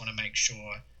 I just want to make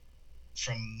sure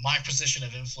from my position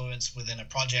of influence within a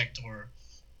project or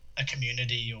a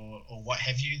community or what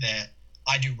have you, that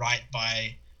I do right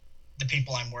by the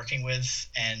people I'm working with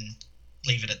and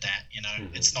leave it at that.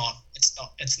 Mm-hmm.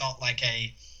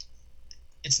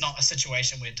 It's not a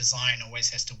situation where design always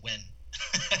has to win.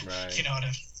 Right. You know what I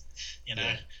mean? You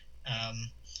know. Yeah. Um,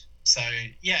 so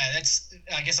yeah, that's,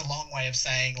 I guess, a long way of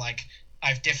saying like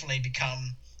I've definitely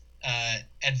become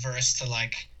adverse to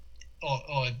like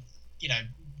or you know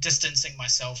distancing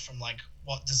myself from like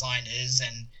what design is,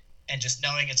 and just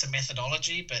knowing it's a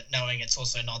methodology, but knowing it's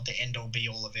also not the end all be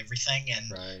all of everything.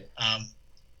 And Right.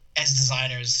 as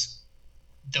designers,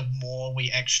 the more we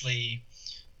actually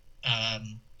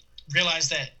um, realize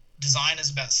that design is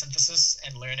about synthesis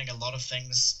and learning a lot of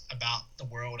things about the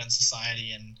world and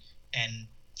society and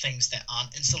things that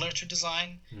aren't insular to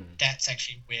design, Mm-hmm. that's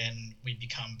actually when we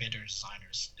become better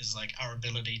designers, is like our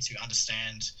ability to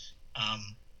understand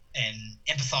um, and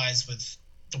empathize with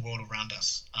the world around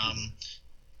us. Mm-hmm.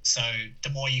 So the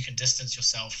more you can distance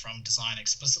yourself from design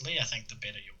explicitly, I think the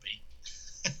better you'll be.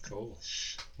 Cool.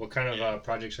 What kind of Yeah.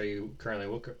 projects are you currently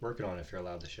working on, if you're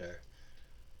allowed to share?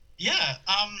 Yeah.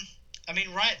 I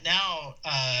mean, right now,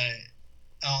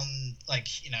 on like,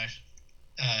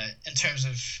 in terms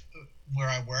of where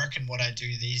I work and what I do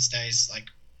these days, like,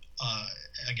 uh,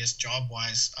 I guess job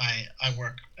wise, I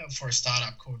work for a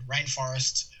startup called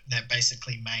Rainforest that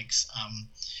basically makes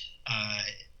uh,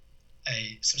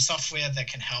 some software that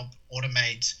can help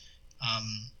automate, um,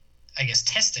 I guess,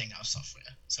 testing of software.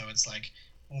 So it's like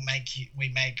we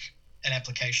make an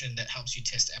application that helps you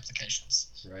test applications.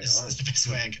 Right Is on. the best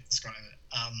way I can describe it.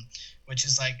 Which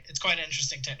is like, it's quite an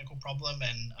interesting technical problem,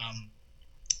 and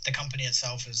the company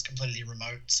itself is completely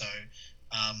remote, so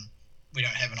um, we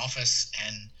don't have an office,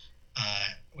 and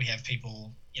we have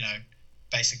people,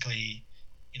 basically,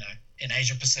 in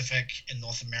Asia Pacific, in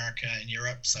North America, in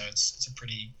Europe. So it's a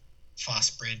pretty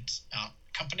fast spread out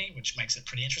company, which makes it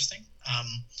pretty interesting.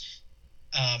 Um,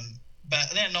 but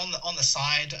then on the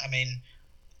side, I mean,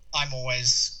 I'm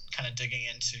always kind of digging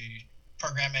into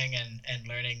programming and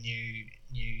learning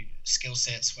new skill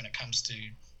sets when it comes to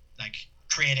like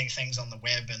creating things on the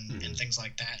web and Mm-hmm. things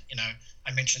like that.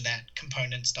 I mentioned that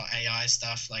components.ai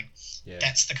stuff. Like, Yeah.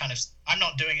 that's the kind of, I'm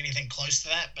not doing anything close to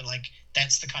that, but like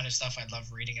that's the kind of stuff I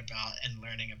love reading about and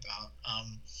learning about.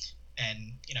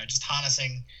 And just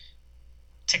harnessing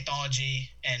technology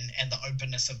and the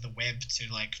openness of the web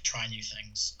to like try new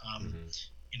things. Mm-hmm.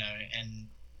 And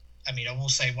I mean, I will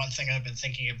say one thing I've been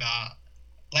thinking about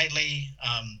lately,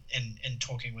 in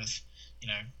talking with,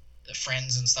 the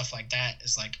friends and stuff like that,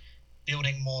 is like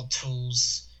building more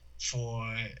tools for,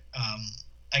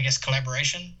 I guess,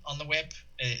 collaboration on the web.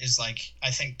 Is like, I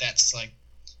think that's like,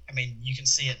 I mean, you can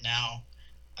see it now,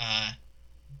 uh,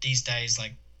 these days,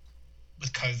 like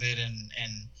with COVID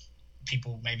and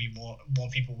people, maybe more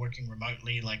people working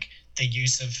remotely, like the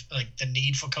use of, like, the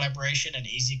need for collaboration and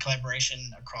easy collaboration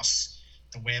across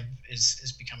the web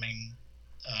is becoming,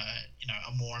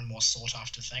 a more and more sought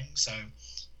after thing. So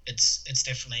it's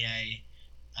definitely a,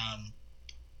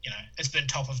 it's been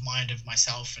top of mind of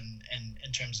myself, and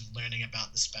in terms of learning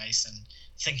about the space and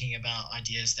thinking about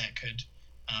ideas that could,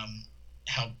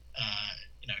 help,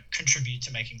 contribute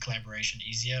to making collaboration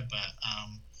easier. But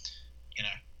you know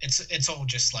it's all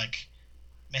just like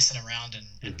messing around and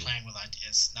Mm-hmm. playing with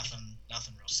ideas.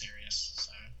 Nothing real serious.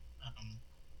 So, um,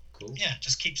 Cool. yeah,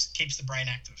 just keeps the brain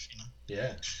active.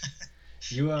 Yeah.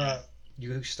 You Yeah.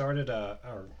 you started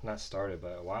or not started,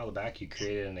 but a while back you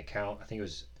created an account. I think it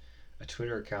was a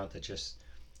Twitter account that just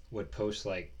would post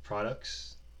like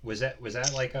products. Was that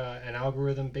like an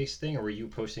algorithm based thing, or were you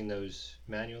posting those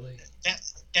manually? That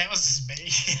that was me.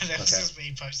 That was Okay. just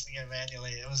me posting it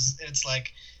manually. It's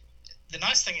like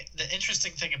the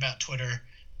interesting thing about Twitter,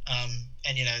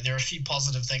 and there are a few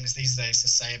positive things these days to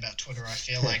say about Twitter, I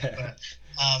feel like, but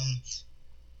um,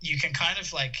 you can kind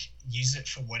of like use it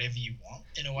for whatever you want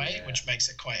in a way, Yeah. which makes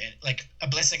it quite like a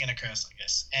blessing and a curse, I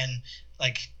guess. And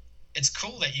like, it's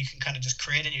cool that you can kind of just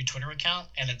create a new Twitter account,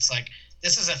 and it's like,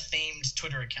 this is a themed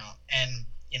Twitter account, and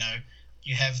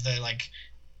you have the, like,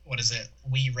 what is it,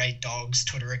 we rate dogs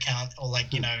Twitter account, or like,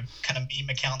 kind of meme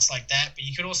accounts like that. But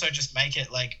you could also just make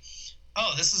it like,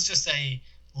 oh, this is just a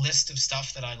list of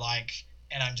stuff that I like,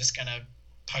 and I'm just gonna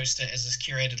post it as this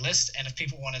curated list. And if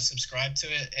people want to subscribe to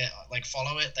it, like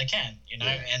follow it, they can.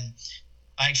 Yeah. And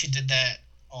I actually did that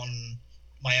on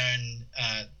my own,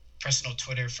 personal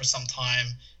Twitter for some time.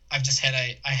 I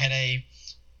had a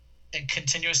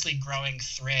continuously growing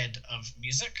thread of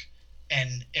music,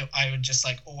 and I would just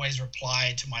like always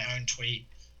reply to my own tweet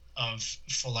of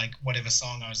for like whatever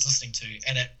song I was listening to,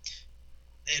 and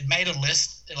it made a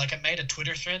list, like it made a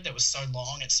Twitter thread that was so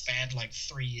long it spanned like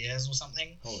 3 years or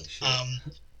something, Holy shit. um,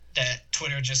 that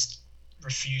Twitter just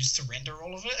refused to render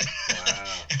all of it. Wow.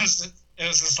 It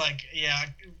was just like, yeah,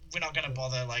 we're not gonna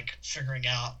bother like figuring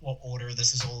out what order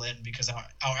this is all in, because our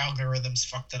algorithms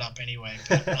fucked it up anyway.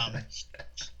 But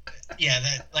yeah,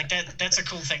 that's a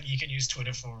cool thing you can use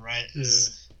Twitter for, right? Yeah.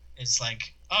 Is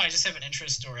like, oh, I just have an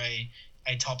interest or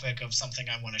a topic of something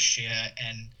I want to share,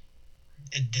 and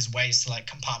there's ways to like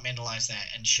compartmentalize that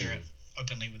and share it Mm-hmm.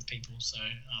 openly with people. So,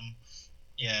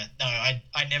 yeah, no, I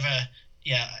never,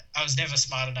 yeah, I was never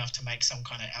smart enough to make some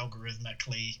kind of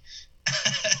algorithmically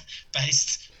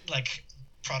based like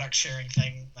product sharing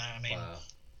thing. No, I mean, Wow.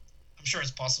 I'm sure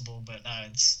it's possible, but no,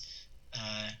 it's,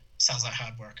 sounds like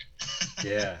hard work.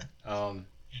 Yeah.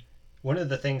 One of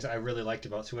the things I really liked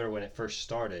about Twitter when it first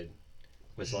started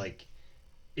was Mm, like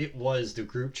it was the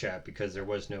group chat because there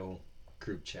was no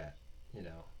group chat, you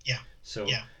know. yeah, So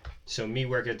yeah, so me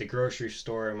working at the grocery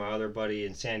store and my other buddy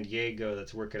in San Diego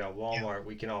that's working at yeah, Walmart,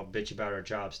 we can all bitch about our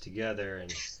jobs together,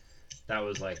 and that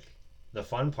was like the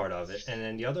fun part of it. And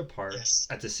then the other part, yes,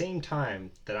 at the same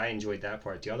time that I enjoyed that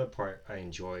part, the other part I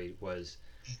enjoyed was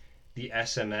mm, the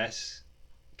SMS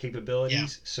yeah,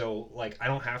 capabilities. So like I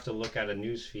don't have to look at a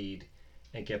news feed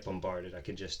and get bombarded. I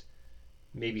could just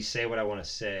maybe say what I want to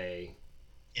say,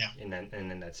 yeah, and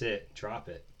then that's it. Drop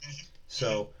it. mm-hmm, mm-hmm,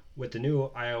 So with the new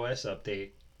iOS update,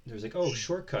 there's like, oh, mm,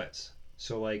 shortcuts.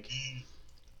 So like, mm,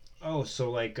 oh, so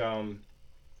like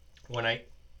when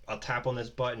I'll tap on this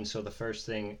button, so the first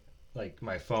thing, like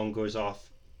my phone goes off,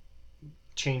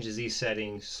 changes these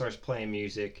settings, starts playing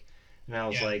music, and I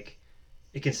was yeah. like,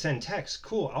 it can send text.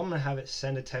 Cool. I'm gonna have it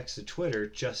send a text to Twitter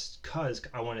just cause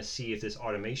I want to see if this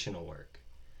automation will work.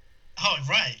 Oh,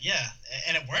 right, yeah,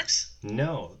 and it works.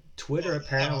 No, Twitter Oh,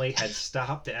 apparently had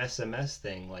stopped the SMS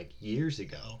thing like years oh,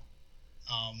 ago.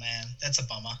 oh man, that's a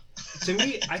bummer. To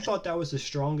me, I thought that was the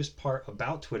strongest part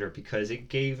about Twitter because it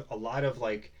gave a lot of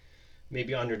like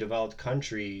maybe underdeveloped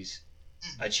countries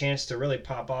Mm, a chance to really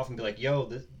pop off and be like,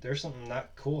 "Yo, there's something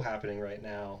not cool happening right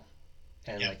now,"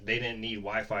 and yeah, like they didn't need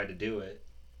Wi-Fi to do it.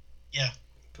 yeah,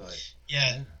 But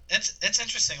yeah. yeah, That's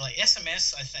interesting. Like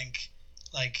SMS, I think,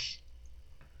 like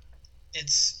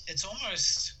it's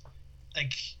almost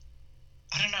like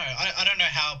I don't know. I don't know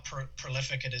how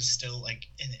prolific it is still, like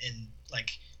in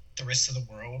like the rest of the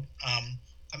world.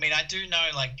 I mean, I do know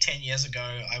like 10 years ago,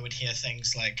 I would hear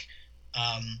things like,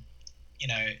 um, you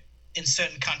know, in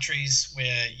certain countries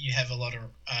where you have a lot of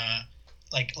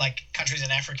like countries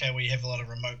in Africa where you have a lot of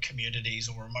remote communities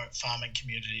or remote farming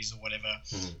communities or whatever.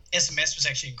 Mm-hmm. SMS was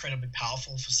actually incredibly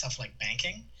powerful for stuff like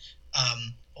banking,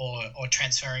 or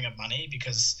transferring of money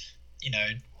because you know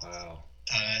Wow.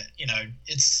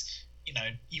 it's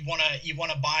you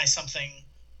wanna buy something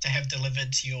to have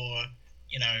delivered to your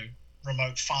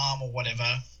remote farm or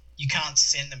whatever. You can't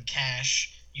send them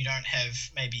cash. You don't have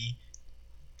maybe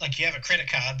like you have a credit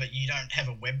card, but you don't have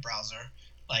a web browser.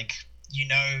 Like you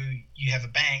have a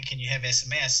bank and you have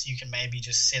SMS. You can maybe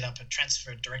just set up a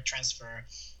transfer, direct transfer,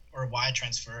 or a wire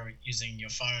transfer using your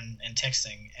phone and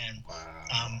texting. And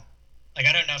Wow. like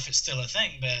I don't know if it's still a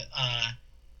thing, but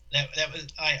that was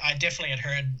I definitely had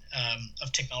heard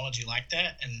of technology like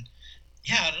that. And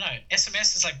yeah, I don't know.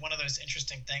 SMS is like one of those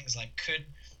interesting things. Like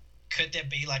could there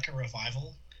be like a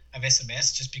revival of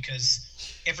SMS just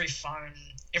because every phone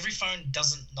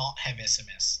doesn't not have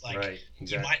SMS. Like Right.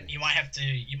 Exactly. you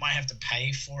might have to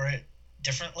pay for it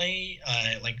differently,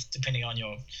 like depending on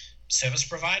your service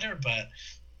provider, but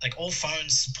like all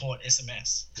phones support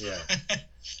SMS. Yeah.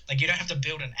 Like you don't have to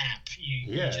build an app.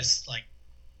 You Yeah. just like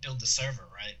build the server,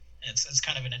 right? It's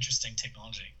kind of an interesting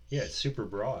technology. Yeah. It's super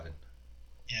broad.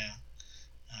 Yeah.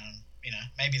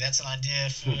 Maybe that's an idea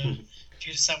for you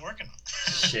to start working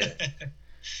on. Shit,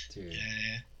 dude.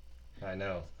 Yeah. I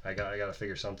know. I gotta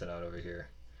figure something out over here.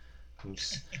 I'm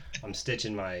I'm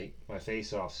stitching my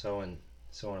face off, sewing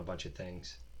a bunch of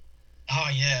things. Oh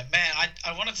yeah, man.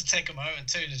 I wanted to take a moment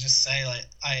too to just say like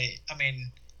I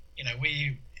mean,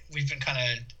 we've been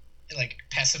kind of like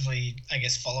passively, I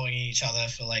guess, following each other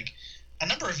for like a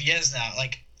number of years now.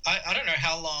 Like I don't know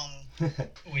how long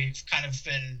we've kind of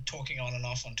been talking on and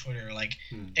off on Twitter. Like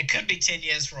it could be 10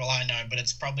 years for all I know, but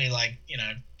it's probably like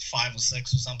 5 or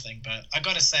 6 or something. But I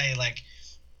gotta say, like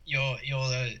you're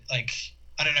the like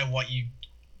I don't know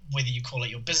whether you call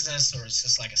it your business or it's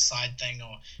just like a side thing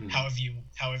or however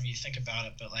you think about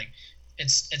it. But like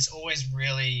it's always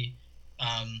really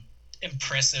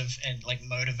impressive and like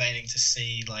motivating to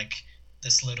see like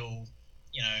this little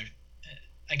you know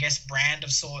I guess brand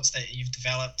of sorts that you've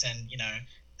developed, and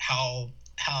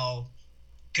how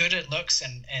good it looks.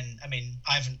 And I mean,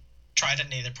 I haven't tried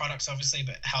any of the products obviously,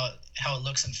 but how it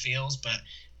looks and feels. But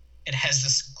it has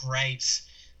this great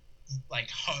like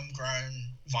homegrown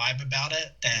vibe about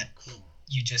it that Cool.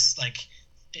 you just like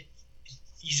it,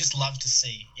 you just love to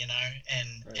see, and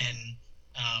Right.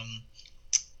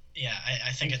 yeah,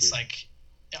 I think Thank it's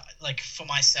you. like for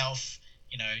myself,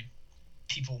 you know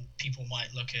people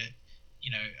might look at,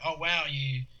 oh wow,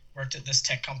 you worked at this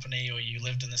tech company or you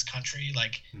lived in this country.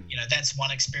 Like, that's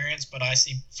one experience, but I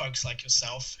see folks like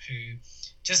yourself who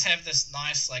just have this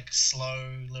nice, like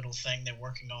slow little thing they're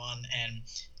working on, and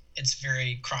it's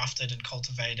very crafted and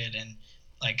cultivated, and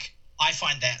like I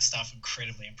find that stuff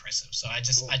incredibly impressive. So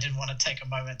Cool. I did want to take a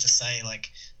moment to say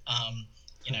like,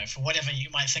 for whatever you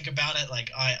might think about it, like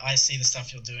I see the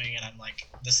stuff you're doing and I'm like,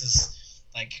 this is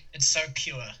like it's so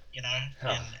pure,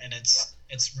 Huh. and it's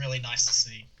really nice to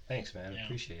see. Thanks, man. Yeah.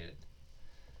 Appreciate it.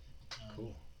 Um,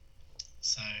 Cool.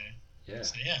 so Yeah.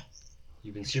 so yeah.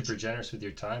 You've been super generous with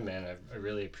your time, man. I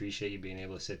really appreciate you being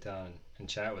able to sit down and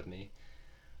chat with me.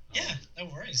 Yeah, no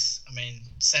worries. I mean,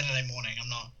 Saturday morning, I'm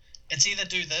not. It's either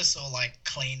do this or like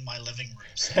clean my living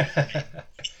room. So, I mean,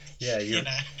 Yeah, you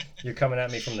know, you're coming at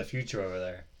me from the future over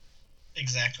there.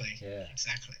 exactly, Yeah.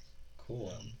 exactly. Cool.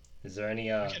 Um, Is there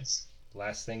any Wicked.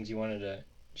 last things you wanted to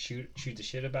shoot the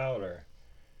shit about, or?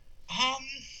 Um,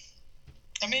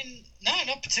 I mean, no,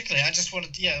 not particularly. I just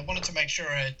I wanted to make sure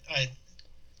I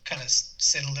kind of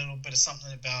said a little bit of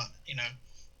something about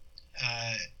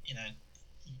uh, you know,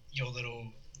 your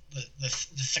little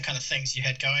the kind of things you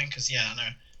had going, because yeah,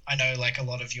 I know like a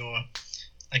lot of your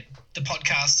like the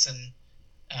podcasts, and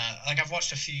like I've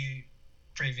watched a few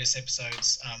previous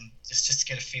episodes, just to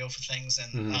get a feel for things.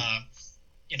 And Mhm.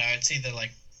 it's either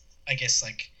like I guess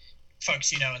like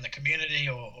folks in the community,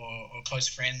 or close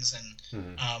friends.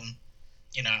 And Mhm.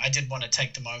 I did want to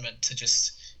take the moment to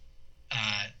just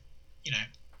uh, you know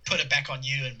put it back on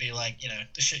you and be like,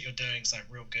 the shit you're doing is like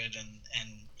real good, and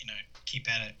keep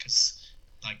at it, because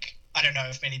like I don't know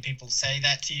if many people say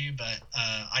that to you, but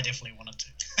I definitely wanted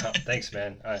Oh, to. thanks,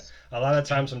 man. A lot of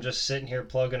times I'm just sitting here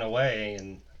plugging away,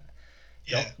 and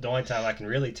Yeah, the only time I can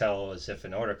really tell is if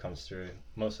an order comes through.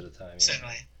 Most of the time,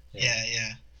 certainly. Yeah.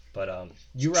 Yeah, But for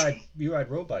sure. you ride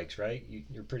road bikes, right?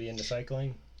 You're pretty into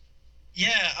cycling.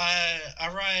 Yeah, I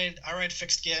ride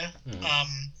fixed gear. Mm-hmm.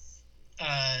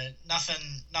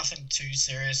 Nothing too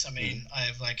serious. I Mm-hmm. mean, I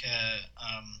have like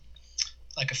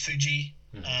a Fuji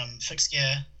Mm-hmm. fixed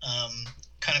gear.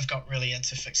 Kind of got really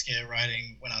into fixed gear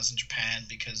riding when I was in Japan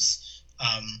because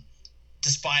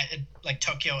despite it, like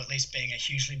Tokyo at least being a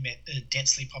hugely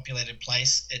densely populated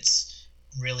place, it's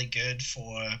really good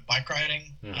for bike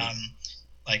riding. Mm-hmm.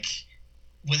 Like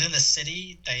within the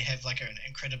city, they have like an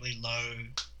incredibly low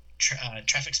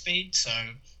traffic speed, so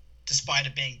despite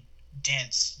it being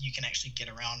dense, you can actually get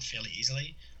around fairly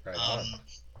easily. Right on. Um,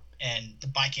 and the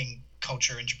biking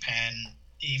culture in Japan,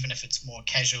 even if it's more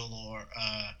casual or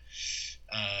uh,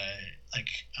 like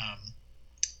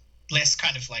less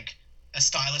kind of like a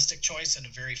stylistic choice and a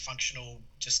very functional,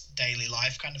 just daily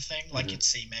life kind of thing, like Mm-hmm. you'd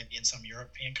see maybe in some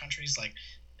European countries, like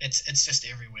it's just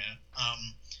everywhere.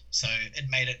 So it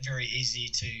made it very easy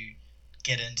to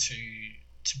get into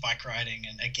bike riding,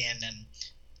 and again, and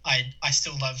I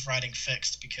still love riding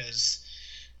fixed because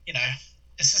you know,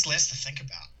 it's just less to think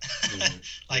about. Mm-hmm.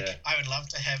 Like Yeah. I would love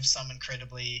to have some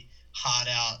incredibly hard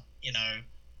out, you know,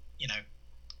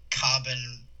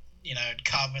 carbon,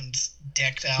 carbon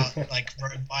decked out like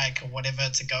road bike or whatever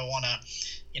to go on a,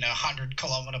 100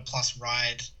 kilometer plus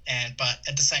ride. And but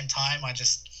at the same time, I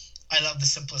love the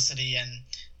simplicity and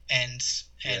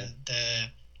Yeah. the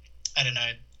I don't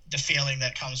know the feeling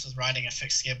that comes with riding a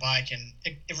fixed gear bike, and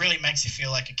it really makes you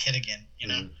feel like a kid again,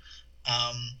 Mm-hmm.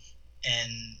 um,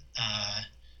 and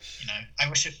I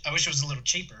wish it was a little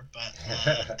cheaper, but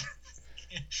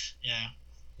yeah,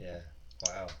 Yeah.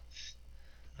 Wow.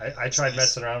 I it's tried nice.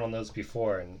 messing around on those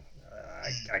before, and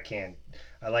Mm. I can't.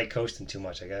 I like coasting too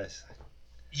much, I guess.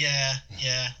 Yeah,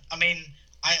 yeah. I mean,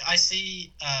 I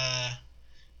see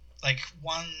like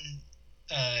one.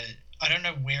 Uh, I don't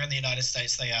know where in the United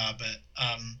States they are, but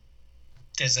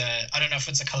there's I don't know if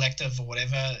it's a collective or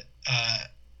whatever. Uh,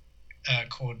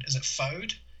 called, is it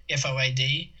FOAD?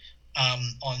 FOAD,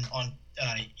 on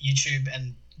YouTube,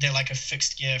 and they're like a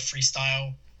fixed gear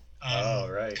freestyle Oh,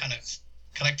 right. kind of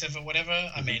collective or whatever.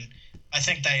 I Mm-hmm. mean, I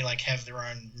think they like have their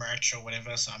own merch or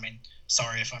whatever. So I mean,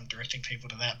 sorry if I'm directing people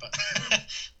to that, but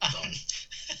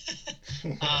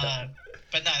uh,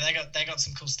 but no, they got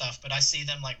some cool stuff. But I see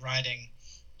them like riding,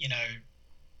 you know,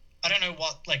 I don't know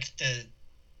what like the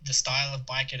style of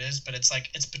bike it is, but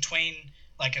it's between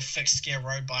like a fixed gear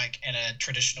road bike and a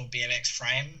traditional BMX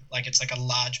frame. Like it's like a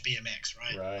large BMX,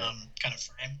 right? Right. Kind of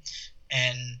frame,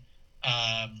 and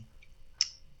um,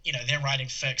 they're riding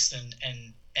fixed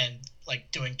and like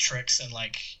doing tricks and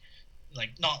like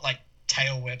not like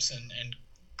tail whips and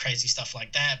crazy stuff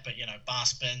like that, but bar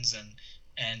spins and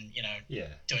Yeah.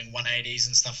 doing 180s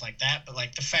and stuff like that. But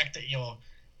like the fact that your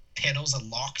pedals are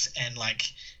locked and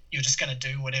like you're just gonna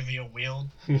do whatever your wheel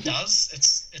does.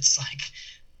 It's like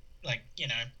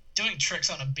doing tricks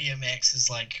on a BMX is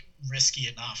like risky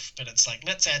enough, but it's like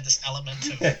let's add this element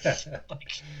of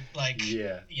like like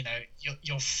Yeah.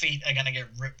 your feet are gonna get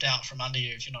ripped out from under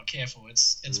you if you're not careful.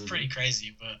 It's Mm-hmm. pretty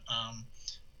crazy, but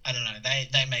I don't know.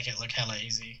 They make it look hella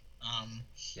easy.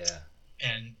 Yeah.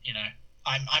 And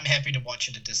I'm happy to watch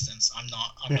at a distance. I'm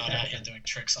not out here doing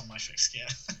tricks on my fixed gear.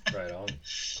 Right on.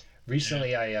 Yeah.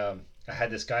 Recently, I had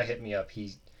this guy hit me up.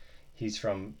 He's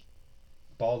from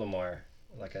Baltimore,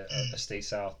 like a Mm, state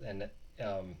south, and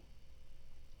um,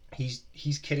 he's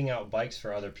kitting out bikes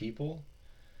for other people.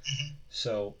 mhm,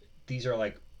 So these are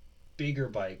like bigger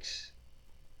bikes.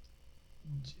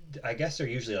 I guess they're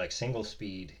usually like single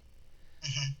speed.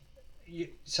 mhm,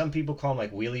 Some people call them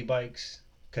like wheelie bikes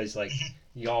because like mhm.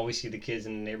 you always see the kids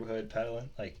in the neighborhood pedaling.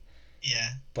 Like, Yeah.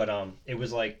 but it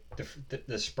was like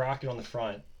the sprocket on the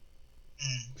front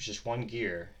Mm. was just one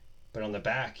gear, but on the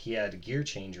back he had a gear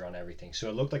changer on everything. So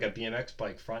it looked like a BMX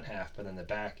bike front half, but in the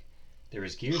back there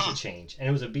was gears to Huh. change, and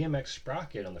it was a BMX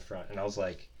sprocket on the front. And I was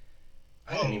like,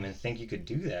 I didn't Whoa. even think you could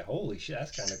do that. Holy shit,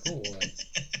 that's kind of cool. Like,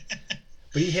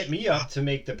 but he hit me Wow. up to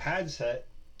make the pad set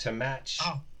to match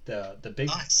Oh, the big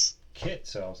nice. kit.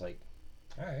 So I was like,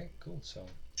 all right, cool. So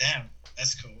Damn,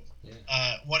 that's cool.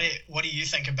 yeah. What do you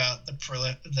think about the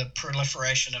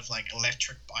proliferation of like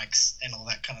electric bikes and all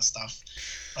that kind of stuff?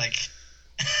 Like,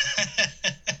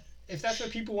 If that's what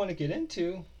people want to get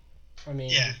into, I yeah,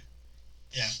 mean,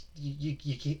 yeah,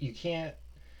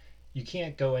 you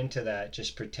can't go into that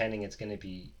just pretending it's going to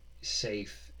be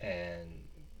safe and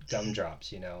mhm,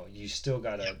 gumdrops. You still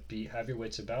gotta yep, be have your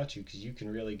wits about you because you can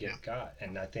really yeah, get got.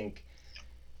 And I think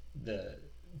the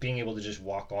being able to just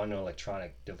walk on an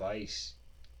electronic device,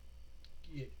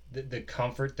 the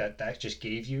comfort that just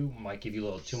gave you might give you a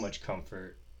little too much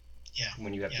comfort yeah,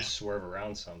 when you have to yeah, swerve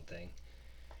around something.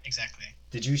 exactly.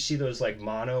 Did you see those like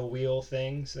mono wheel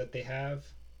things that they have?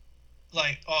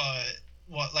 like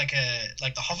what like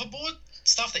the hoverboard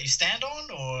stuff that you stand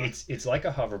on, or It's like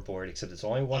a hoverboard, except it's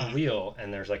only one wheel,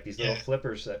 and there's like these little yeah,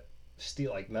 flippers that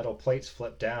steel like metal plates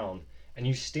flip down, and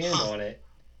you stand huh, on it.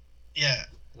 yeah.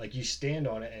 Like you stand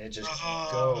on it, and it just Oh,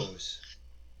 goes.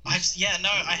 You, I've yeah no,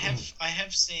 I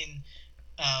have seen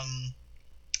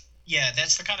yeah,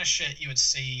 that's the kind of shit you would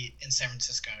see in San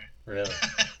Francisco. really?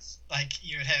 Like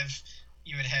you would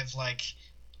have like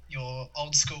your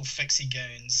old school fixie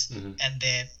goons, Hmm. and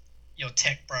then your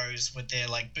tech bros with their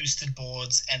like boosted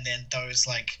boards, and then those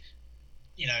like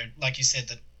like you said,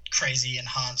 the crazy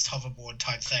enhanced hoverboard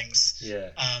type things. Yeah,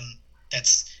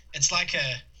 It's like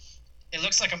it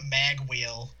looks like a mag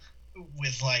wheel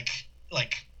with like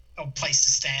a place to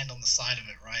stand on the side of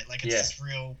it, right? Like it's yeah. this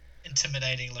real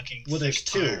intimidating looking Well, there's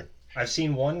thick two. tire. I've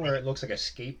seen one where it looks like a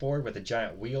skateboard with a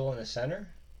giant wheel in the center.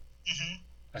 Hmm.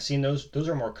 I've seen those. Those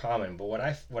are more common. But what I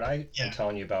am Yeah.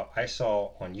 telling you about, I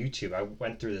saw on YouTube. I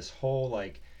went through this whole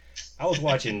like, I was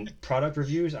watching product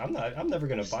reviews. I'm never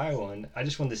gonna buy one. I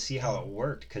just wanted to see how it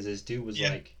worked because this dude was Yeah.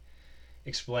 like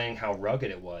explaining how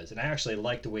rugged it was, and I actually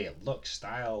liked the way it looked.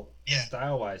 Yeah.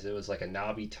 Style wise, it was like a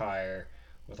knobby tire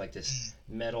with like this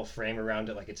Mm. metal frame around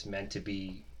it, like it's meant to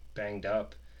be banged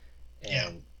up. Yeah.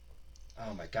 And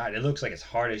oh my god, it looks like it's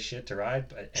hard as shit to ride.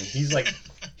 But and he's like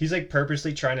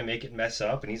purposely trying to make it mess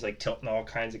up, and he's like tilting all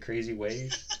kinds of crazy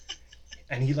ways.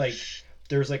 And he like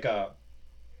there's like a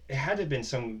it had to have been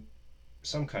some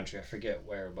country, I forget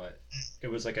where, but it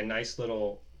was like a nice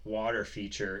little water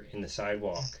feature in the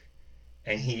sidewalk,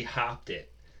 and he hopped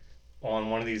it on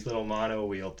one of these little mono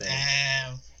wheel things,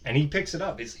 Damn. and he picks it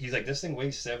up. He's like, this thing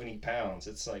weighs 70 pounds.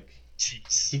 It's like he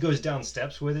Jeez. goes down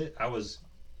steps with it. I was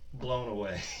blown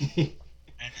away. Man.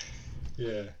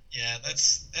 Yeah. Yeah,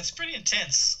 that's pretty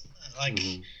intense. Like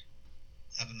Hmm.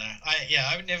 I don't know.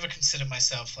 I would never consider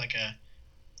myself like a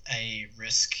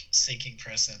risk seeking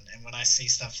person, and when I see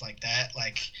stuff like that,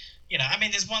 like I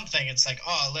mean, there's one thing. It's like,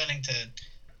 oh, learning to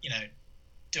you know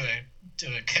do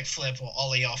a kickflip or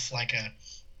ollie off like a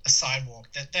sidewalk.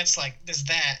 That's like there's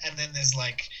that, and then there's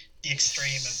like the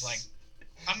extreme of like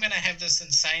I'm gonna have this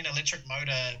insane electric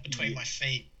motor between Yeah. my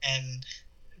feet and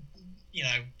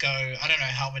go. I don't know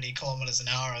how many kilometers an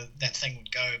hour that thing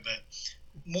would go, but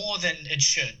more than it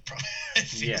should. Probably it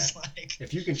feels like.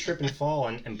 If you can trip and fall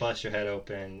and bust your head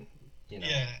open,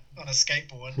 Yeah, on a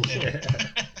skateboard.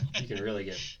 yeah, you can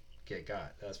really get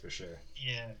got. That's for sure.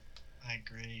 Yeah, I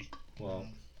agree. Well,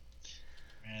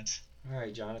 Right. all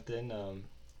right, Jonathan.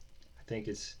 I think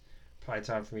it's probably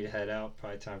time for me to head out.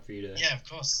 Probably time for you to Yeah, of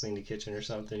course. clean the kitchen or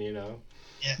something.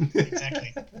 Yeah,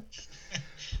 exactly.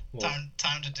 Well,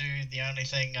 Time to do the only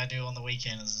thing I do on the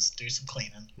weekend is just do some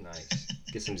cleaning. nice.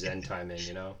 Get some Zen time in.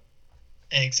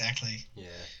 Exactly. Yeah.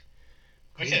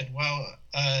 Wicked. Well,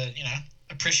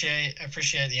 appreciate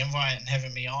the invite and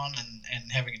having me on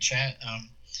and having a chat.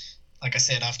 Like I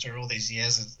said, after all these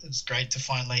years, it's great to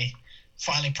finally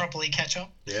properly catch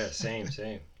up. Yeah. Same.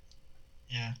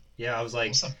 Yeah. Yeah. I was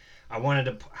like, Awesome. I wanted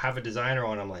to have a designer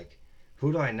on. I'm like,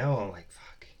 who do I know? I'm like,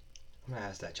 fuck. I'm gonna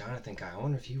ask that Jonathan guy. I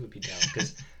wonder if he would be down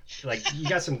because, like, you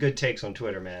got some good takes on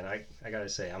Twitter, man. I gotta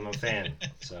say, I'm a fan.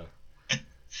 So.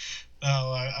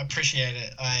 Oh, I appreciate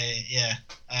it. I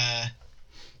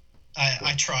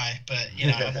try, but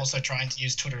I'm also trying to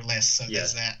use Twitter less, so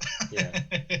there's that.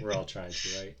 Yeah. We're all trying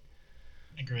to, right?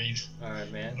 Agreed. All right,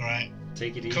 man. All right.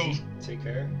 Take it easy. Cool. Take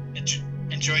care.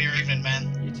 Enjoy your evening,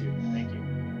 man. You too. Thank you.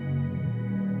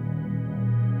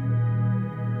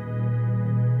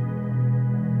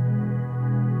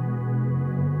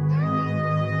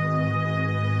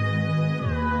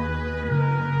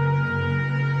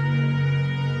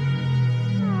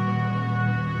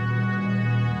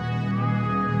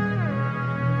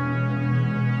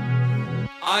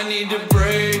 I need to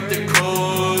break the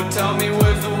code. Tell me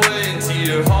where's the way into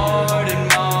your heart and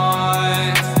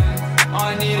mind.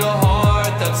 I need a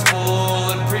heart that's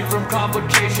full and free from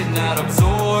complication that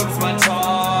absorbs my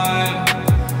time.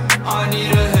 I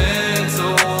need a hand to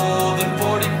hold and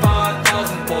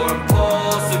 45,000 for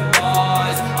impulsive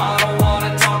buys. I don't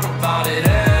wanna talk about it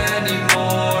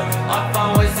anymore. I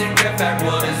find ways to get back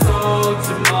what is owed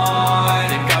to mine.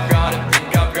 Think I've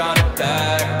got it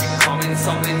back. Becoming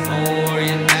something more,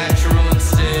 your natural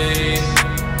instinct.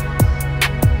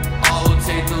 I will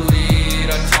take the lead.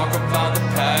 I talk about the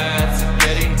paths of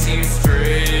getting to you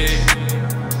straight.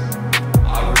 I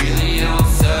really am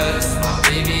obsessed. My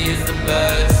baby is the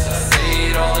best. I say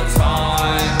it all the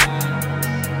time.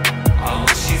 I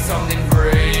wish you something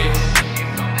great.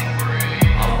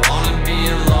 I wanna be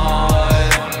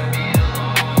alive.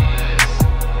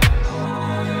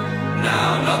 Now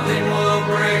nothing will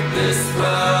break this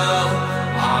spell.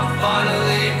 I'm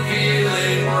finally feeling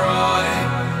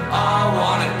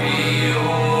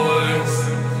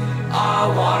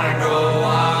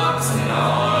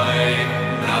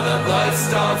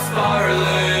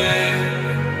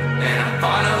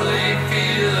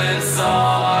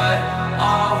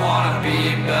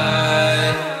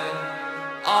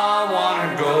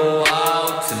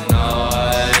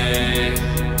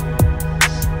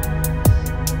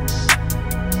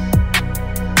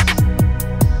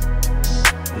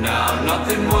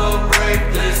nothing will break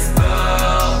this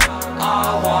spell.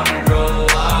 I wanna go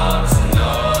out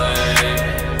tonight.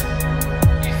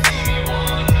 You see me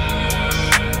wander,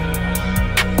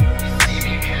 you see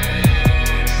me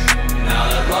care. Now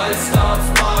that life stops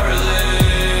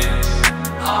spiraling,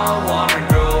 I wanna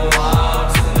go out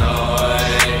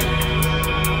tonight.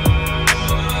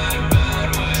 Bad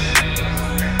ways,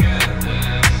 forget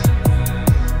them.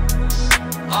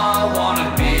 I wanna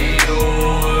be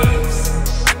yours.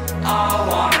 I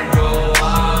wanna go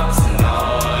out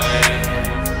tonight.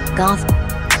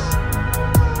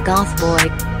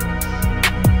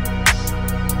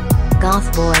 Goth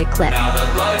boy clip. Now that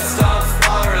life stops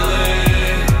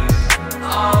spiraling, I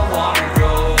wanna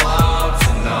go out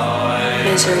tonight.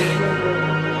 Misery.